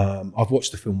 I've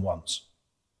watched the film once.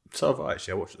 So have I,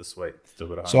 actually. I watched it this week. Still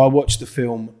got it home. So I watched the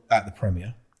film at the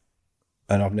premiere,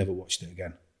 and I've never watched it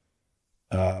again.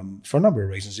 For a number of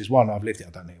reasons. Is one, I've lived it, I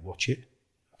don't need to watch it,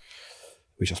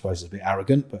 which I suppose is a bit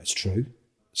arrogant, but it's true.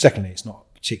 Secondly, it's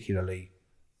not particularly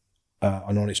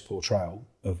an honest portrayal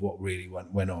of what really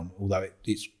went on, although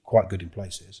it's quite good in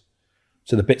places.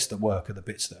 So the bits that work are the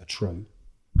bits that are true.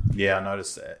 Yeah, I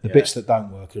noticed that. The bits that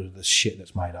don't work are the shit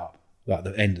that's made up. Like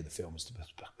the end of the film is the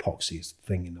poxiest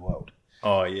thing in the world.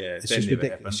 Oh yeah, it's just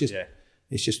ridiculous.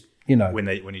 It's just you know when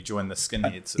you join the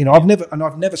skinheads. You know, I've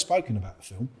never spoken about the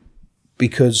film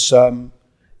because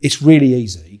it's really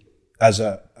easy and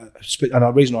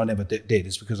the reason I never did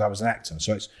is because I was an actor.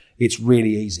 So it's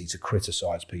really easy to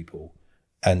criticise people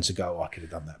and to go, oh, I could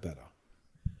have done that better.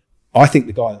 I think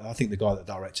the guy that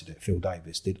directed it, Phil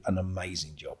Davis, did an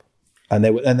amazing job. And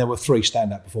there were 3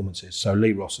 standout performances. So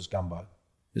Lee Ross as Gumbo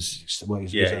is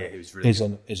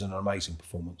an amazing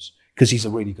performance because he's a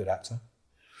really good actor.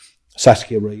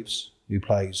 Saskia Reeves, who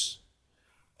plays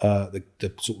the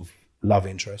sort of love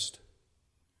interest.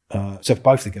 So for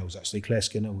both the girls actually, Claire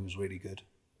Skinner, who was really good,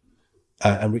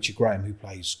 and Richard Graham, who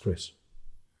plays Chris.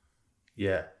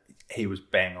 Yeah, he was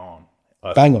bang on.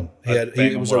 Bang on.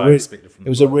 It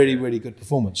was a really good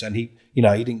performance, and he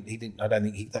didn't. I don't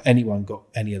think anyone got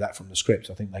any of that from the script.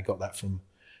 I think they got that from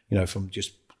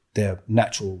just their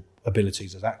natural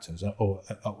abilities as actors,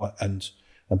 and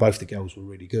both the girls were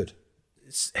really good.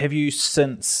 Have you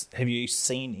seen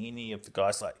any of the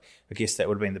guys? Like, I guess that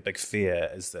would have been the big fear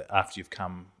is that after you've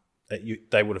come,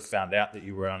 they would have found out that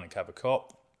you were an undercover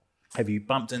cop. Have you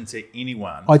bumped into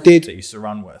anyone that you used to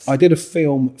run with? I did a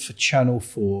film for Channel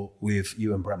 4 with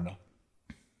Ewan Bremner.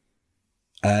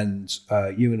 And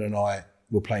Ewan and I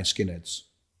were playing skinheads.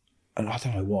 And I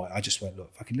don't know why. I just went,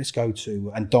 look, fucking let's go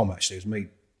to... And Dom, actually, it was me,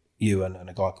 Ewan, and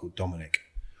a guy called Dominic,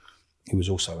 who was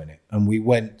also in it. And we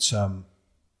went...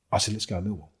 I said, let's go to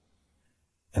Millwall.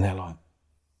 And they're like,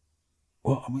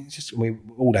 well, I mean, it's just... We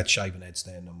all had shaven heads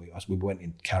then, and we went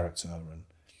in character,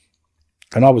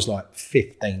 and I was like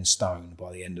 15 stone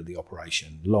by the end of the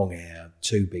operation. Long hair,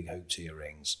 2 big hoop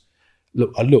earrings.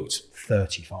 Look, I looked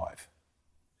 35.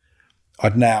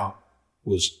 I'd now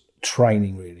was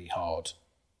training really hard,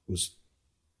 was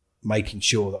making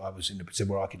sure that I was in a position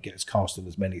where I could get as cast in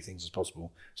as many things as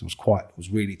possible. So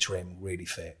was really trim, really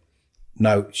fit.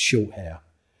 No, short hair.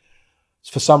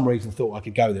 For some reason, thought I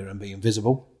could go there and be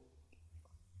invisible.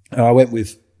 And I went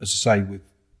with, as I say, with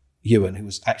Ewan, who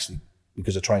was actually...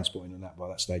 because of train spotting and that by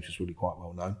that stage was really quite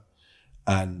well known,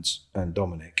 and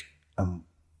Dominic, and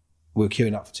we were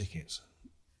queuing up for tickets,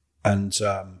 and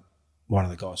one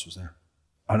of the guys was there,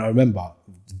 and I remember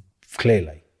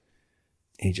clearly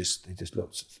he just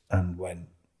looked and went,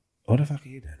 "What the fuck are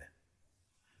you doing here?"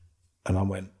 And I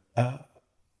went,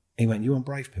 he went, "You on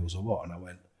brave pills or what?" And I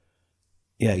went,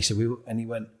 "Yeah." He said,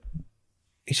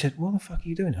 he said, "What the fuck are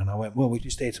you doing?" And I went, "Well, we're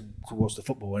just here to watch the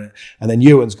football." And then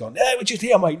Ewan's gone, "Yeah, we're just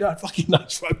here, mate. No, fucking no,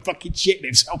 fucking shitting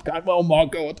himself." Going, "Oh my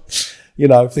God,"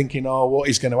 thinking, "Oh, what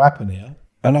is going to happen here?"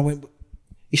 And I went,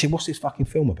 he said, "What's this fucking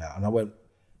film about?" And I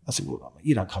said, "Well,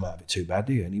 you don't come out of it too bad,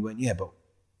 do you?" And he went, "Yeah, but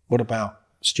what about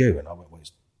Stu?" And I went, "Well,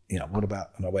 what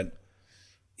about?" And I went,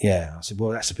 "Yeah." I said,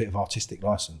 "Well, that's a bit of artistic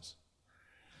license."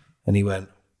 And he went,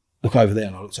 "Look over there."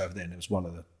 And I looked over there, and there was one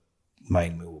of the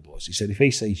main Millwall boys. He said, "If he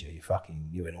sees you,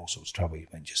 you're in all sorts of trouble." He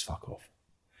went, "Just fuck off."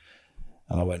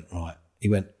 And I went, "Right." He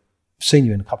went, "I've seen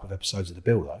you in a couple of episodes of The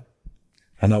Bill, though."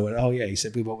 And I went, "Oh yeah." He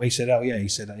said, "Oh yeah." He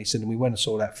said, and we went and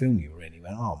saw that film you were in. He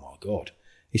went, "Oh my God."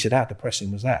 He said, "How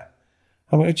depressing was that?"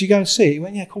 I went, "Did you go and see it?" He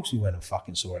went, "Yeah, of course we went and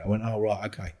fucking saw it." I went, "Oh right,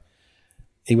 okay."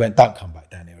 He went, "Don't come back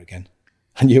down here again."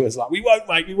 And you was like, we won't,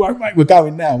 mate. We're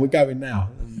going now.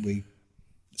 And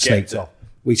sneaked off.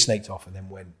 We sneaked off and then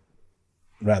went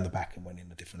round the back and went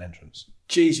in a different entrance.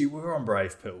 Geez, you were on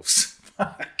brave pills.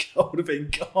 I would have been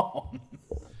gone.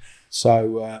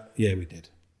 So, yeah, we did.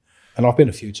 And I've been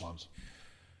a few times.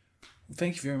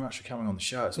 Thank you very much for coming on the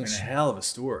show. It's been a hell of a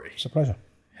story. It's a pleasure.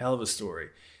 Hell of a story.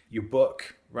 Your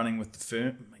book, Running with the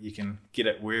Firm, you can get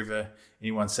it wherever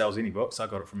anyone sells any books. I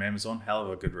got it from Amazon. Hell of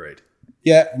a good read.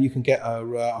 Yeah, and you can get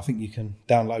I think you can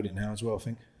download it now as well, I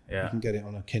think. Yeah. You can get it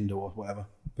on a Kindle or whatever.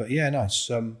 But yeah, no, it's,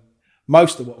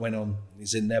 most of what went on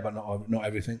is in there, but not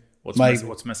everything. What's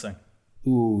missing?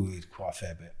 Ooh, it's quite a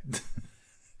fair bit.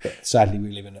 But sadly,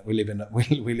 we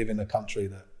live in a country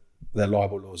that their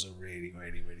libel laws are really,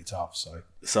 really, really tough. So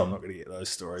I'm not going to get those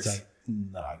stories. So,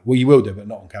 no. Well, you will do, but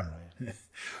not on camera. Yeah.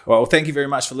 Well, thank you very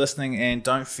much for listening, and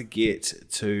don't forget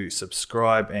to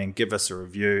subscribe and give us a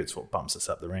review. It's what bumps us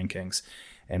up the rankings,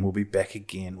 and we'll be back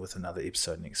again with another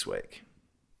episode next week.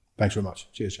 Thanks very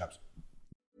much. Cheers, chaps.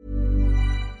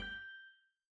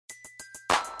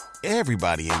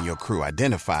 Everybody in your crew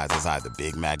identifies as either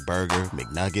Big Mac Burger,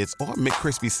 McNuggets, or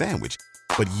McCrispy Sandwich.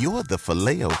 But you're the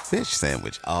Filet-O-Fish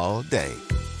Sandwich all day.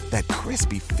 That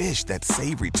crispy fish, that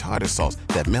savory tartar sauce,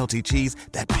 that melty cheese,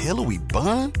 that pillowy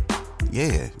bun.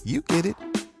 Yeah, you get it.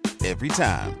 Every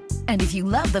time. And if you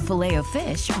love the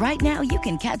Filet-O-Fish, right now you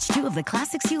can catch 2 of the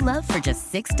classics you love for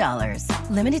just $6.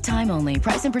 Limited time only.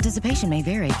 Price and participation may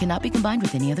vary. Cannot be combined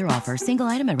with any other offer. Single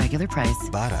item at regular price.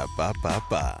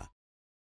 Ba-da-ba-ba-ba.